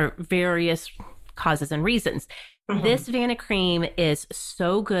flare-ups for various causes and reasons. This Vanicream is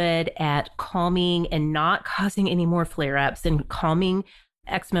so good at calming and not causing any more flare-ups and calming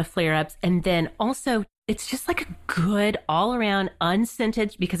eczema flare-ups. And then also, it's just like a good all-around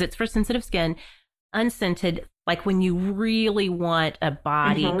unscented, because it's for sensitive skin, unscented, like when you really want a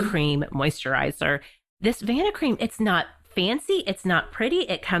body cream moisturizer. This Vanicream, it's not fancy, it's not pretty.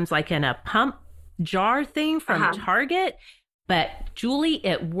 It comes like in a pump jar thing from Target. But Julie,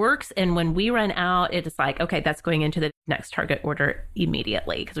 it works. And when we run out, it's like, okay, that's going into the next Target order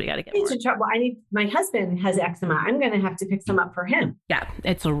immediately because we got to get more. My husband has eczema. I'm going to have to pick some up for him. Yeah,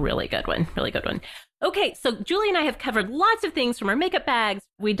 it's a really good one. Really good one. Okay, so Julie and I have covered lots of things from our makeup bags.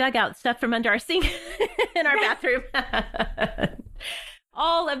 We dug out stuff from under our sink in our bathroom.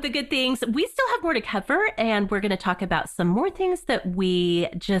 all of the good things. We still have more to cover, and we're going to talk about some more things that we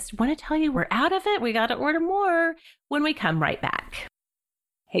just want to tell you we're out of it. We got to order more when we come right back.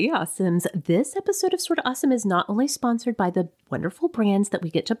 Hey, Awesomes. This episode of Sorta Awesome is not only sponsored by the wonderful brands that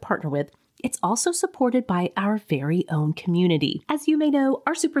we get to partner with, it's also supported by our very own community. As you may know,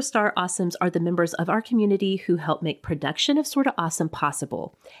 our Superstar Awesomes are the members of our community who help make production of Sorta Awesome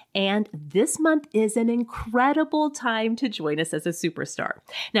possible. And this month is an incredible time to join us as a Superstar.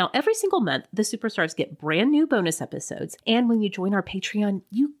 Now, every single month, the Superstars get brand new bonus episodes. And when you join our Patreon,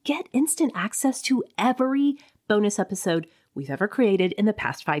 you get instant access to every bonus episode we've ever created in the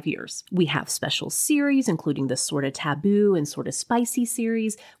past 5 years. We have special series, including the Sorta Taboo and Sorta Spicy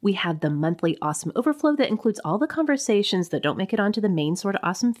series. We have the monthly Awesome Overflow that includes all the conversations that don't make it onto the main Sorta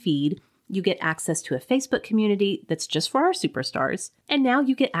Awesome feed. You get access to a Facebook community that's just for our superstars. And now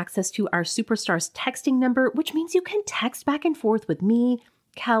you get access to our superstars texting number, which means you can text back and forth with me,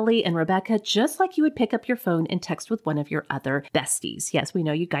 Kelly, and Rebecca, just like you would pick up your phone and text with one of your other besties. Yes, we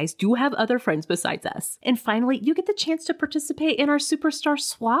know you guys do have other friends besides us. And finally, you get the chance to participate in our Superstar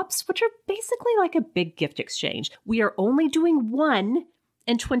Swaps, which are basically like a big gift exchange. We are only doing one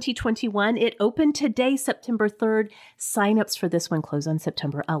in 2021. It opened today, September 3rd. Signups for this one close on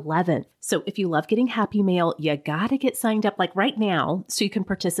September 11th. So if you love getting Happy Mail, you gotta get signed up like right now so you can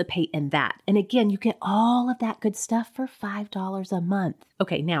participate in that. And again, you get all of that good stuff for $5 a month.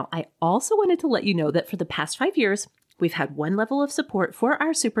 Okay, now I also wanted to let you know that for the past 5 years, we've had one level of support for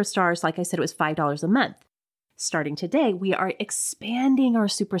our superstars. Like I said, it was $5 a month. Starting today, we are expanding our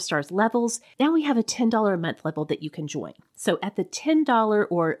Superstars levels. Now we have a $10 a month level that you can join. So at the $10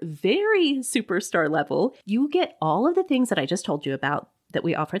 or very Superstar level, you get all of the things that I just told you about that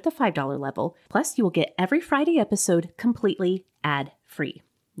we offer at the $5 level. Plus, you will get every Friday episode completely ad-free.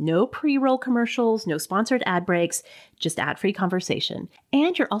 No pre-roll commercials, no sponsored ad breaks, just ad-free conversation.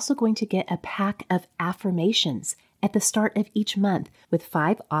 And you're also going to get a pack of affirmations at the start of each month with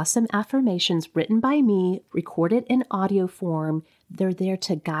 5 awesome affirmations written by me, recorded in audio form. They're there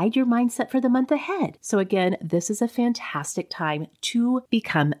to guide your mindset for the month ahead. So again, this is a fantastic time to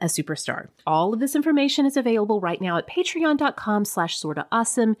become a superstar. All of this information is available right now at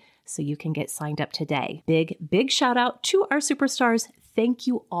patreon.com/sortaawesome, so you can get signed up today. Big shout out to our superstars. Thank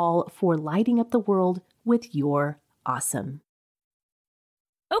you all for lighting up the world with your awesome.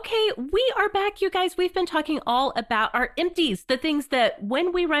 Okay, we are back, you guys. We've been talking all about our empties, the things that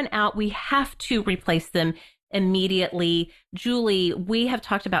when we run out, we have to replace them immediately. Julie, we have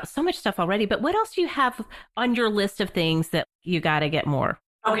talked about so much stuff already, but what else do you have on your list of things that you got to get more?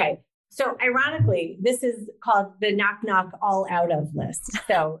 Okay, so ironically, this is called the knock knock all out of list.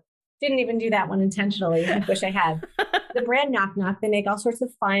 So didn't even do that one intentionally. I wish I had. The brand Knock Knock, they make all sorts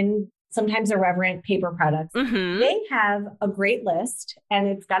of fun, sometimes irreverent paper products. Mm-hmm. They have a great list, and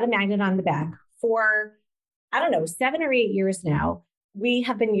it's got a magnet on the back. For, 7 or 8 years now, we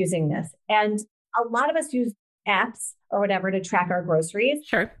have been using this. And a lot of us use apps or whatever to track our groceries.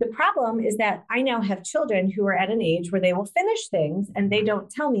 Sure. The problem is that I now have children who are at an age where they will finish things and they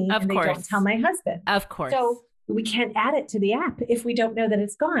don't tell me, of and course. They don't tell my husband. Of course. So we can't add it to the app if we don't know that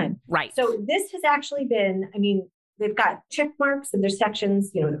it's gone. Right. So this has actually been, they've got check marks and there's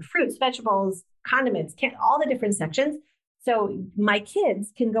sections, the fruits, vegetables, condiments, all the different sections. So my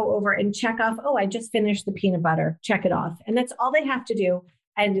kids can go over and check off, I just finished the peanut butter, check it off. And that's all they have to do.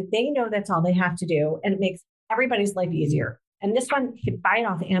 And they know that's all they have to do. And it makes everybody's life easier. And this one, you can buy it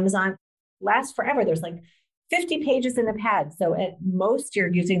off Amazon, lasts forever. There's like 50 pages in a pad. So at most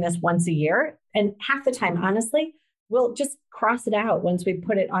you're using this once a year. And half the time, honestly, we'll just cross it out once we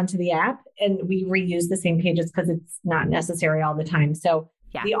put it onto the app and we reuse the same pages because it's not necessary all the time. So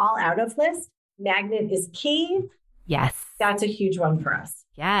The all out of list magnet is key. Yes. That's a huge one for us.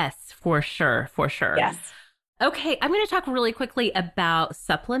 Yes, for sure. For sure. Yes. Okay. I'm going to talk really quickly about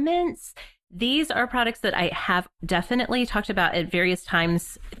supplements. These are products that I have definitely talked about at various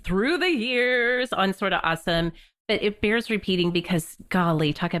times through the years on Sorta Awesome, but it bears repeating because,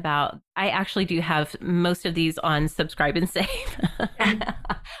 golly, talk about, I actually do have most of these on Subscribe and Save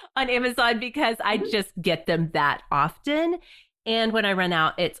on Amazon because I just get them that often. And when I run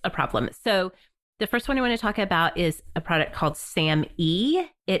out, it's a problem. So the first one I want to talk about is a product called SAM E.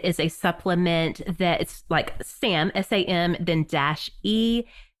 It is a supplement that it's like SAM, S-A-M, then -E.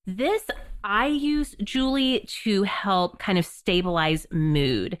 This I use, Julie, to help kind of stabilize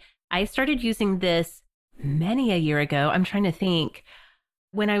mood. I started using this many a year ago. I'm trying to think.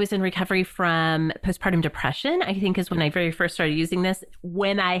 When I was in recovery from postpartum depression, I think is when I very first started using this.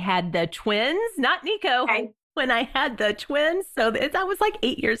 When I had the twins, not Nico, Okay. when I had the twins. So that was like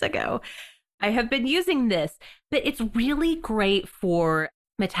 8 years ago. I have been using this, but it's really great for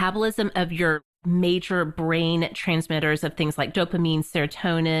metabolism of your major brain transmitters of things like dopamine,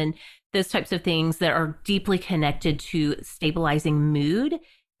 serotonin, those types of things that are deeply connected to stabilizing mood.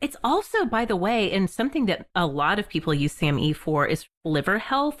 It's also, by the way, and something that a lot of people use SAMe for is liver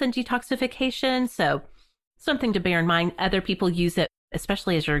health and detoxification. So something to bear in mind. Other people use it,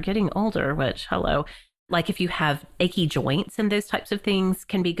 especially as you're getting older, which, hello, like if you have achy joints and those types of things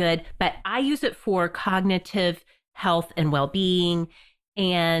can be good. But I use it for cognitive health and well-being.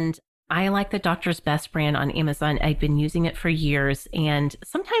 And I like the Doctor's Best brand on Amazon. I've been using it for years. And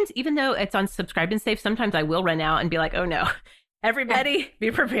sometimes, even though it's on Subscribe and Save, sometimes I will run out and be like, oh no, everybody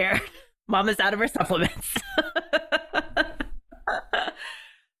be prepared. Mama's out of her supplements.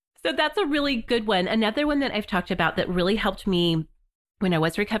 So that's a really good one. Another one that I've talked about that really helped me when I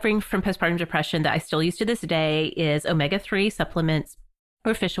was recovering from postpartum depression that I still use to this day is omega-3 supplements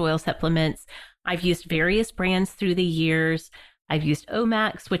or fish oil supplements. I've used various brands through the years. I've used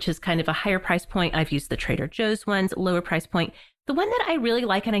Omax, which is kind of a higher price point. I've used the Trader Joe's ones, lower price point. The one that I really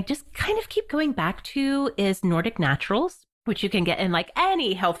like and I just kind of keep going back to is Nordic Naturals, which you can get in like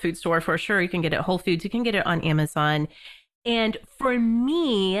any health food store for sure. You can get it at Whole Foods. You can get it on Amazon. And for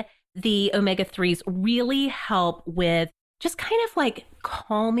me, the omega-3s really help with just kind of like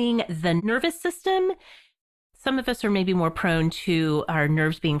calming the nervous system. Some of us are maybe more prone to our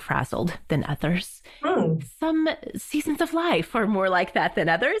nerves being frazzled than others. Some seasons of life are more like that than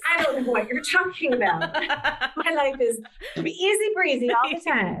others. I don't know what you're talking about. My life is easy breezy all the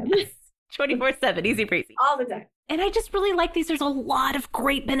time. 24/7, easy breezy. All the time. And I just really like these. There's a lot of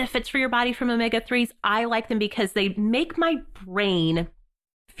great benefits for your body from omega-3s. I like them because they make my brain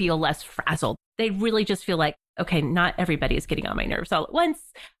feel less frazzled. They really just feel like, okay, not everybody is getting on my nerves all at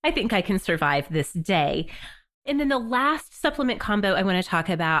once. I think I can survive this day. And then the last supplement combo I want to talk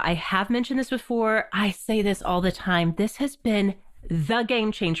about, I have mentioned this before. I say this all the time. This has been the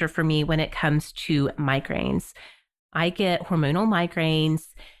game changer for me when it comes to migraines. I get hormonal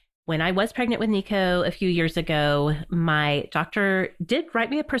migraines. When I was pregnant with Nico a few years ago, my doctor did write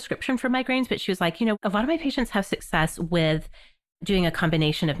me a prescription for migraines, but she was like, a lot of my patients have success with doing a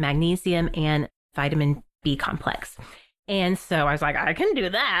combination of magnesium and vitamin B complex. And so I was like, I can do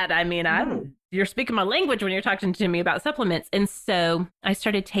that. I mean, you're speaking my language when you're talking to me about supplements. And so I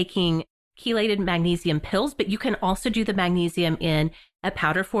started taking chelated magnesium pills, but you can also do the magnesium in a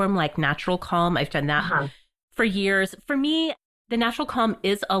powder form like Natural Calm. I've done that for years. For me, the Natural Calm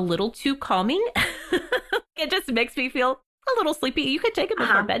is a little too calming. It just makes me feel a little sleepy. You could take it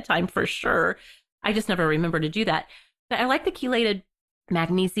before bedtime for sure. I just never remember to do that. But I like the chelated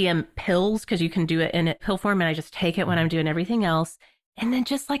magnesium pills because you can do it in a pill form and I just take it when I'm doing everything else. And then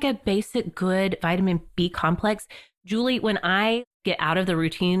just like a basic good vitamin B complex. Julie, when I get out of the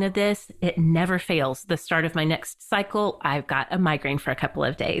routine of this, it never fails. The start of my next cycle, I've got a migraine for a couple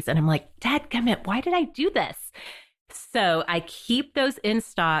of days. And I'm like, dadgummit, why did I do this? So I keep those in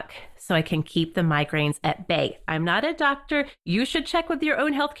stock so I can keep the migraines at bay. I'm not a doctor. You should check with your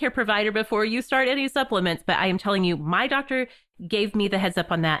own healthcare provider before you start any supplements. But I am telling you, my doctor gave me the heads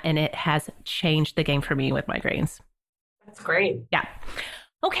up on that, and it has changed the game for me with migraines. That's great. Yeah.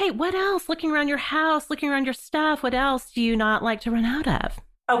 Okay, what else? Looking around your house, looking around your stuff, what else do you not like to run out of?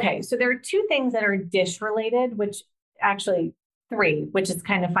 Okay, so there are two things that are dish related, which actually three, which is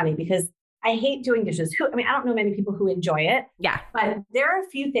kind of funny because I hate doing dishes. I don't know many people who enjoy it. Yeah. But there are a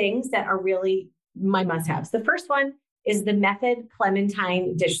few things that are really my must-haves. The first one is the Method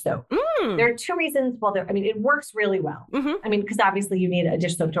Clementine dish soap. There are two reasons. Well, it works really well. Because obviously you need a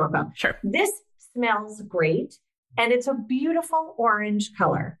dish soap to work well. Sure. This smells great. And it's a beautiful orange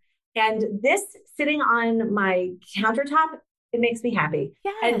color. And this sitting on my countertop, it makes me happy.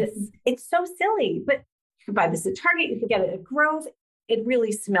 Yes. And it's so silly, but you can buy this at Target. You can get it at Grove. It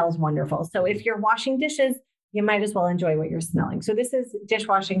really smells wonderful. So if you're washing dishes, you might as well enjoy what you're smelling. So this is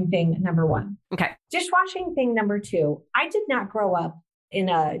dishwashing thing number one. Okay. Dishwashing thing number two. I did not grow up in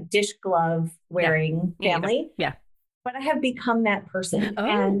a dish glove wearing family. Yeah. But I have become that person. Oh.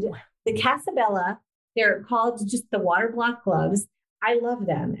 And the Casabella, they're called just the water block gloves. I love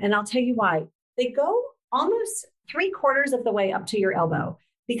them. And I'll tell you why. They go almost 3/4 of the way up to your elbow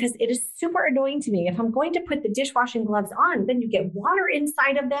because it is super annoying to me. If I'm going to put the dishwashing gloves on, then you get water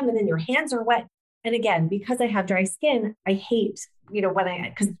inside of them and then your hands are wet. And again, because I have dry skin, I hate,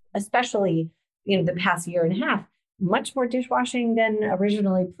 because especially, the past year and a half, much more dishwashing than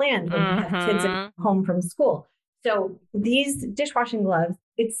originally planned when you have kids at home from school. So these dishwashing gloves,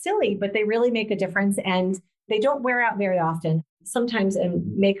 it's silly, but they really make a difference and they don't wear out very often. Sometimes I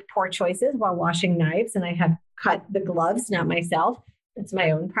make poor choices while washing knives and I have cut the gloves, not myself. It's my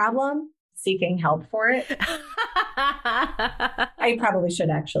own problem. seeking help for it. I probably should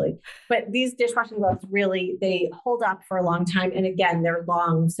actually. But these dishwashing gloves really, they hold up for a long time. And again, they're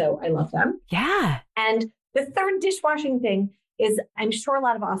long, so I love them. Yeah. And the third dishwashing thing is, I'm sure a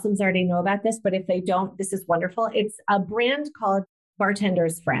lot of awesomes already know about this, but if they don't, this is wonderful. It's a brand called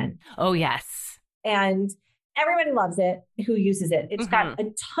Bartender's Friend. Oh, yes. And everybody loves it who uses it. It's got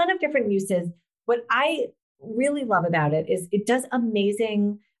a ton of different uses. What I really love about it is it does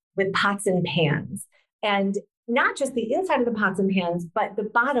amazing with pots and pans. And not just the inside of the pots and pans, but the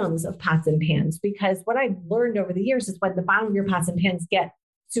bottoms of pots and pans. Because what I've learned over the years is when the bottom of your pots and pans get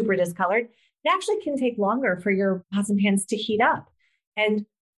super discolored, it actually can take longer for your pots and pans to heat up. And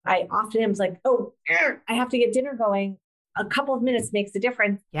I often am like, oh, I have to get dinner going. A couple of minutes makes a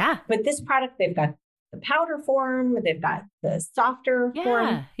difference. Yeah. But this product, they've got the powder form, they've got the softer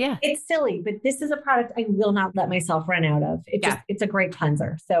form. Yeah. It's silly, but this is a product I will not let myself run out of. It's a great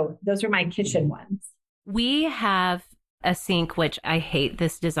cleanser. So those are my kitchen ones. We have a sink, which I hate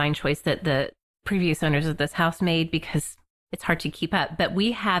this design choice that the previous owners of this house made because it's hard to keep up. But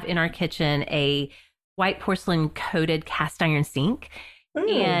we have in our kitchen a white porcelain coated cast iron sink.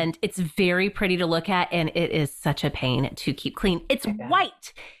 And it's very pretty to look at. And it is such a pain to keep clean. It's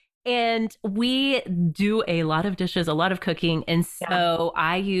white. And we do a lot of dishes, a lot of cooking. And so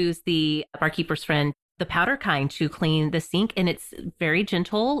I use the Barkeeper's Friend, the powder kind, to clean the sink. And it's very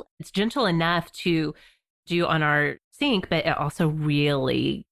gentle. It's gentle enough to do on our sink, but it also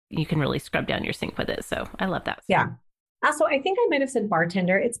really, you can really scrub down your sink with it. So I love that. Yeah. Also, I think I might have said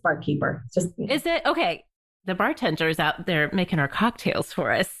bartender. It's barkeeper. Is it? Okay. The bartender's out there making our cocktails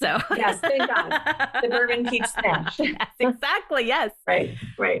for us. So yes, thank God. The bourbon peach smash. Yes, exactly. Yes. Right.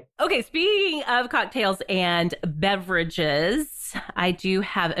 Okay. Speaking of cocktails and beverages, I do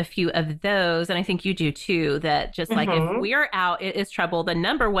have a few of those. And I think you do too, that just like if we are out, it is trouble. The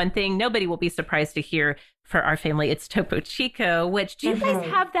number one thing nobody will be surprised to hear for our family, it's Topo Chico, which do you guys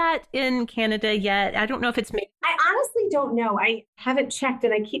have that in Canada yet? I don't know if it's made. I honestly don't know. I haven't checked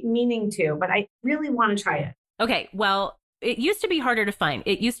and I keep meaning to, but I really want to try it. Okay. Well, it used to be harder to find.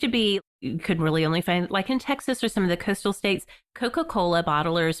 It used to be, you could really only find, like in Texas or some of the coastal states, Coca-Cola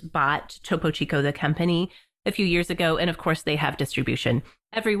bottlers bought Topo Chico, the company, a few years ago. And of course, they have distribution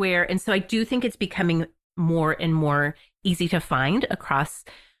everywhere. And so I do think it's becoming more and more easy to find across,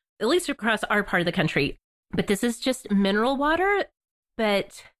 at least across our part of the country. But this is just mineral water.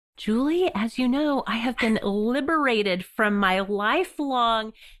 But Julie, as you know, I have been liberated from my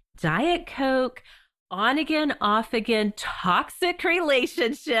lifelong Diet Coke, on again, off again, toxic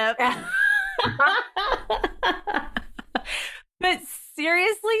relationship. But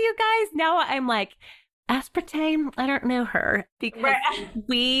seriously, you guys, now I'm like, aspartame, I don't know her, because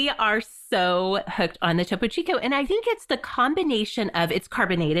we are so hooked on the Topo Chico. And I think it's the combination of it's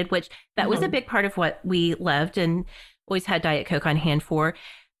carbonated, which that was a big part of what we loved and always had Diet Coke on hand for.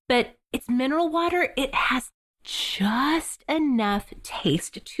 But it's mineral water. It has just enough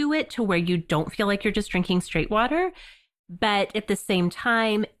taste to it to where you don't feel like you're just drinking straight water. But at the same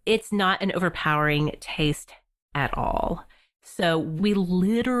time, it's not an overpowering taste at all. So we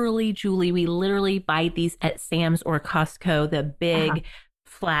literally, Julie, buy these at Sam's or Costco, the big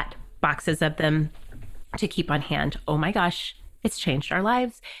flat boxes of them to keep on hand. Oh my gosh, it's changed our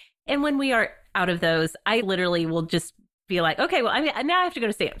lives. And when we are out of those, I literally will just be like, okay, well, now I have to go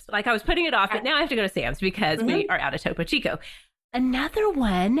to Sam's. Like I was putting it off, but now I have to go to Sam's because we are out of Topo Chico. Another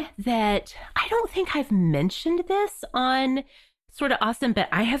one that I don't think I've mentioned this on Sort of Awesome, but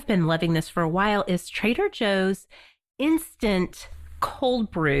I have been loving this for a while, is Trader Joe's instant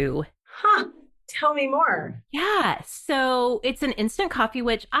cold brew. Tell me more. Yeah. So it's an instant coffee,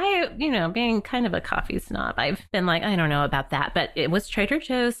 which being kind of a coffee snob, I've been like, I don't know about that, but it was Trader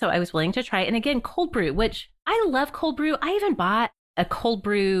Joe's. So I was willing to try it. And again, cold brew, which I love cold brew. I even bought a cold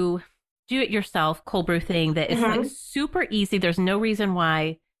brew, do it yourself cold brew thing that is like super easy. There's no reason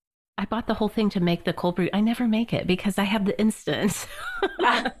why I bought the whole thing to make the cold brew. I never make it because I have the instant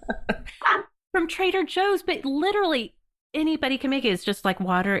from Trader Joe's, but literally anybody can make it. It's just like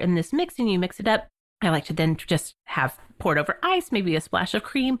water in this mix and you mix it up. I like to then just have poured over ice, maybe a splash of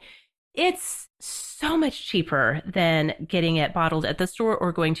cream. It's so much cheaper than getting it bottled at the store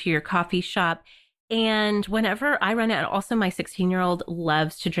or going to your coffee shop. And whenever I run it, also my 16-year-old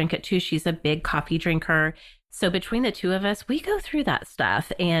loves to drink it too. She's a big coffee drinker. So between the two of us, we go through that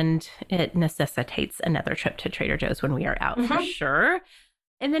stuff and it necessitates another trip to Trader Joe's when we are out for sure.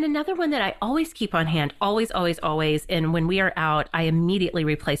 And then another one that I always keep on hand, always. And when we are out, I immediately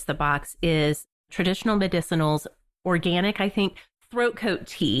replace the box is Traditional Medicinals, organic, I think, throat coat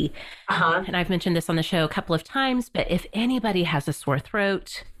tea. And I've mentioned this on the show a couple of times, but if anybody has a sore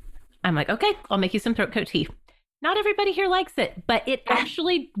throat, I'm like, okay, I'll make you some throat coat tea. Not everybody here likes it, but it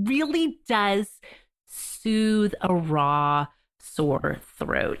actually really does soothe a raw, sore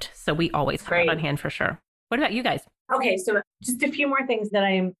throat. So we always have it on hand for sure. What about you guys? Okay, so just a few more things that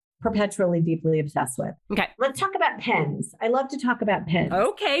I am perpetually deeply obsessed with. Okay. Let's talk about pens. I love to talk about pens.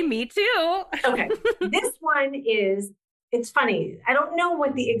 Okay, me too. Okay. This one is, it's funny. I don't know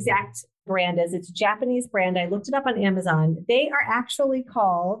what the exact brand is. It's a Japanese brand. I looked it up on Amazon. They are actually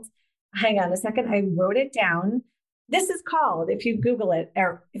called, hang on a second, I wrote it down. This is called, if you Google it,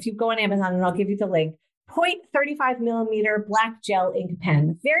 or if you go on Amazon, and I'll give you the link, 0.35 millimeter black gel ink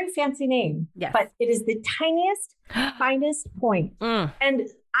pen. Very fancy name, yes. But it is the tiniest, finest point. And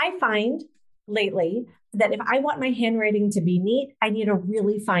I find lately that if I want my handwriting to be neat, I need a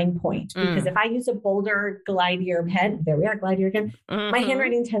really fine point. Because if I use a bolder Glydear pen, there we are, Glydear again, my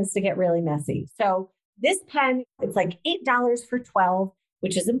handwriting tends to get really messy. So this pen, it's like $8 for 12,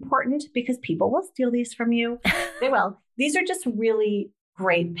 which is important because people will steal these from you. They will. These are just really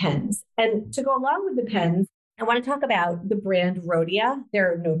great pens. And to go along with the pens, I want to talk about the brand Rhodia,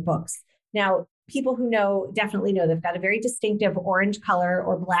 their notebooks. Now, people who know definitely know they've got a very distinctive orange color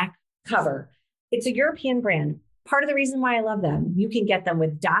or black cover. It's a European brand. Part of the reason why I love them, you can get them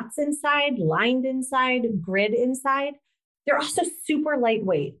with dots inside, lined inside, grid inside. They're also super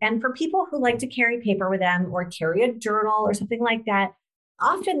lightweight. And for people who like to carry paper with them or carry a journal or something like that,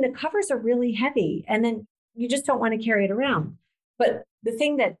 often the covers are really heavy and then you just don't want to carry it around. But the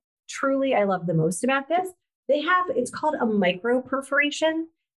thing that truly I love the most about this, it's called a micro perforation.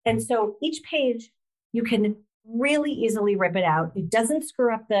 And so each page, you can really easily rip it out. It doesn't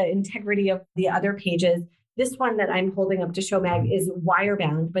screw up the integrity of the other pages. This one that I'm holding up to show Meg is wire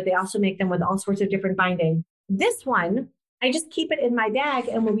bound, but they also make them with all sorts of different binding. This one, I just keep it in my bag.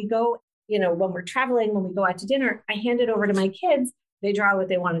 And when we go, when we're traveling, when we go out to dinner, I hand it over to my kids. They draw what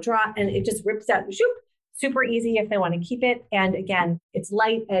they want to draw and it just rips out. Shoop, super easy if they want to keep it. And again, it's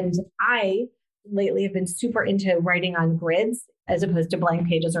light. And I lately have been super into writing on grids as opposed to blank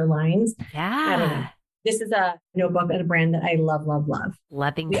pages or lines. Yeah. This is a notebook and a brand that I love, love, love.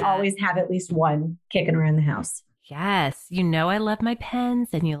 Loving We that. always have at least one kicking around the house. Yes. I love my pens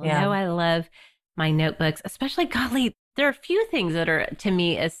and know I love my notebooks, especially, golly, there are a few things that are to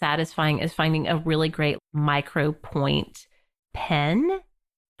me as satisfying as finding a really great micro point pen.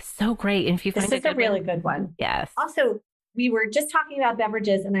 So great. And if you find this is a really good one. Yes. Also, we were just talking about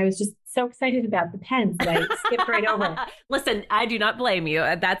beverages and I was just so excited about the pens that I skipped right over. Listen, I do not blame you.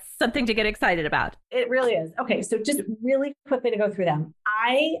 That's something to get excited about. It really is. Okay, so just really quickly to go through them.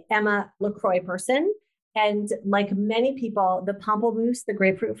 I am a LaCroix person. And like many people, the pamplemousse, the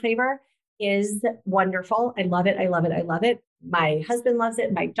grapefruit flavor is wonderful. I love it. I love it. I love it. My husband loves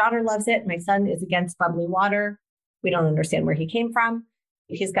it. My daughter loves it. My son is against bubbly water. We don't understand where he came from.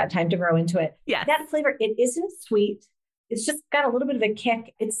 He's got time to grow into it. Yeah. That flavor, it isn't sweet. It's just got a little bit of a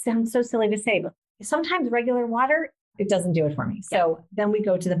kick. It sounds so silly to say, but sometimes regular water, it doesn't do it for me. So then we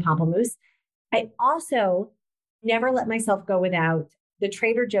go to the pamplemousse. I also never let myself go without the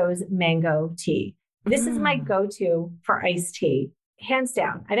Trader Joe's mango tea. This is my go-to for iced tea, hands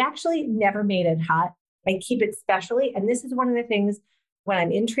down. I've actually never made it hot. I keep it specially. And this is one of the things when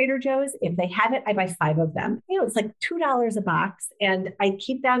I'm in Trader Joe's, if they have it, I buy 5 of them. It's like $2 a box and I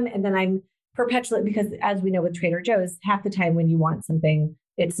keep them and then I'm perpetually, because as we know with Trader Joe's, half the time when you want something,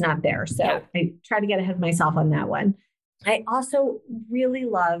 it's not there. So I try to get ahead of myself on that one. I also really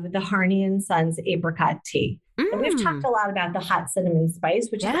love the Harney & Sons apricot tea. And we've talked a lot about the hot cinnamon spice,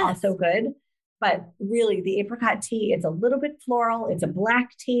 which is also good. But really the apricot tea, it's a little bit floral. It's a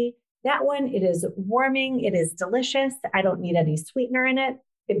black tea. That one, it is warming. It is delicious. I don't need any sweetener in it.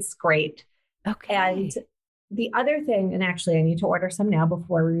 It's great. Okay. And the other thing, and actually I need to order some now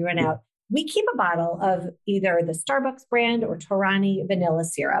before we run out. We keep a bottle of either the Starbucks brand or Torani vanilla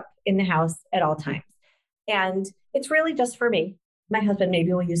syrup in the house at all times. And it's really just for me. My husband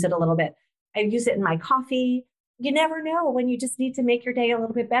maybe will use it a little bit. I use it in my coffee. You never know when you just need to make your day a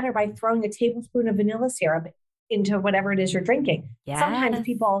little bit better by throwing a tablespoon of vanilla syrup into whatever it is you're drinking. Yes. Sometimes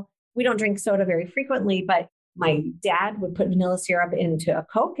we don't drink soda very frequently, but my dad would put vanilla syrup into a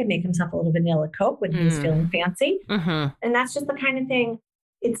Coke and make himself a little vanilla Coke when he was feeling fancy. And that's just the kind of thing.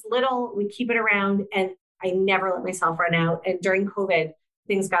 It's little, we keep it around, and I never let myself run out. And during COVID,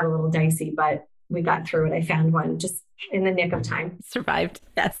 things got a little dicey, but we got through it. I found one just in the nick of time. Survived.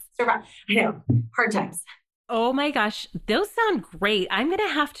 Yes. Survived. I know. Hard times. Oh my gosh, those sound great. I'm going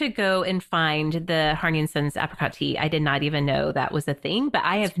to have to go and find the Harney & Sons apricot tea. I did not even know that was a thing, but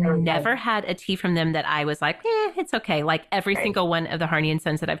I have never had a tea from them that I was like, it's okay. Like every single one of the Harney &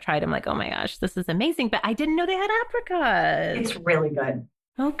 Sons that I've tried, I'm like, oh my gosh, this is amazing. But I didn't know they had apricot. It's really good.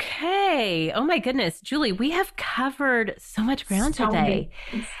 Okay. Oh my goodness. Julie, we have covered so much ground today.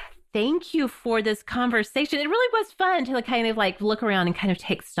 Thank you for this conversation. It really was fun to kind of like look around and kind of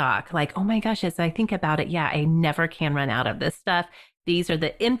take stock. Like, oh my gosh, as I think about it, yeah, I never can run out of this stuff. These are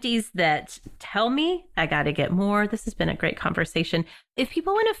the empties that tell me I got to get more. This has been a great conversation. If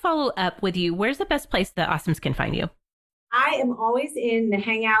people want to follow up with you, where's the best place the Awesomes can find you? I am always in the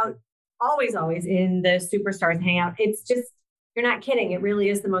Hangout, always in the Superstars Hangout. It's just, you're not kidding. It really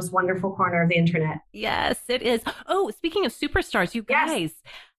is the most wonderful corner of the internet. Yes, it is. Oh, speaking of Superstars, you guys. Yes.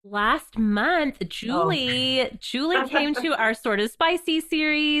 Last month, Julie came to our Sort of Spicy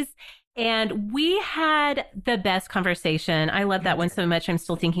series, and we had the best conversation. I love that one so much. I'm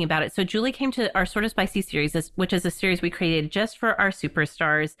still thinking about it. So Julie came to our Sort of Spicy series, which is a series we created just for our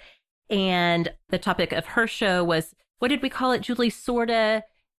superstars. And the topic of her show was, what did we call it, Julie? Sorta,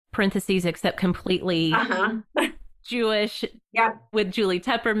 parentheses, except completely Jewish, with Julie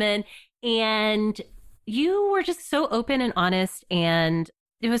Tepperman. And you were just so open and honest, and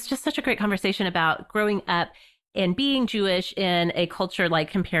it was just such a great conversation about growing up and being Jewish in a culture, like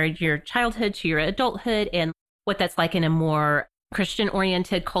compared your childhood to your adulthood and what that's like in a more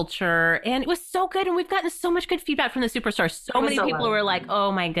Christian-oriented culture. And it was so good. And we've gotten so much good feedback from the superstars. So many people were like,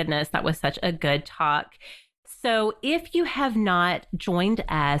 oh my goodness, that was such a good talk. So if you have not joined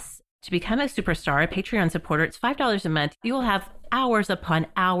us to become a superstar, a Patreon supporter, it's $5 a month. You will have hours upon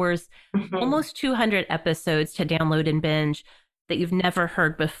hours, almost 200 episodes to download and binge that you've never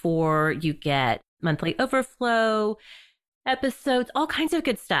heard before. You get monthly overflow episodes, all kinds of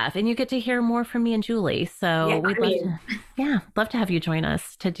good stuff. And you get to hear more from me and Julie. So we'd love to have you join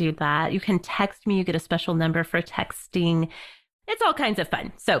us to do that. You can text me. You get a special number for texting. It's all kinds of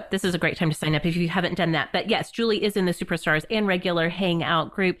fun. So this is a great time to sign up if you haven't done that. But yes, Julie is in the Superstars and regular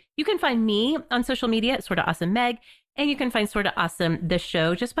Hangout group. You can find me on social media at Sorta Awesome Meg. And you can find Sorta Awesome, the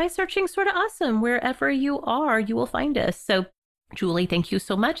show, just by searching Sorta Awesome. Wherever you are, you will find us. So Julie, thank you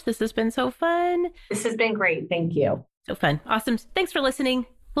so much. This has been so fun. This has been great. Thank you. So fun. Awesome. Thanks for listening.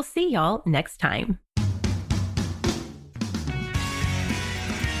 We'll see y'all next time.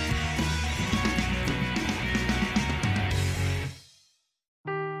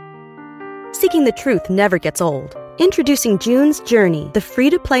 Seeking the truth never gets old. Introducing June's Journey, the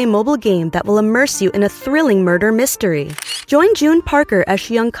free-to-play mobile game that will immerse you in a thrilling murder mystery. Join June Parker as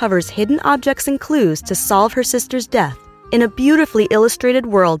she uncovers hidden objects and clues to solve her sister's death in a beautifully illustrated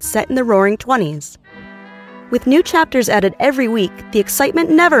world set in the Roaring '20s. With new chapters added every week, the excitement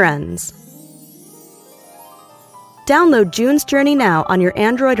never ends. Download June's Journey now on your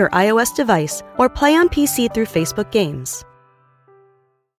Android or iOS device, or play on PC through Facebook Games.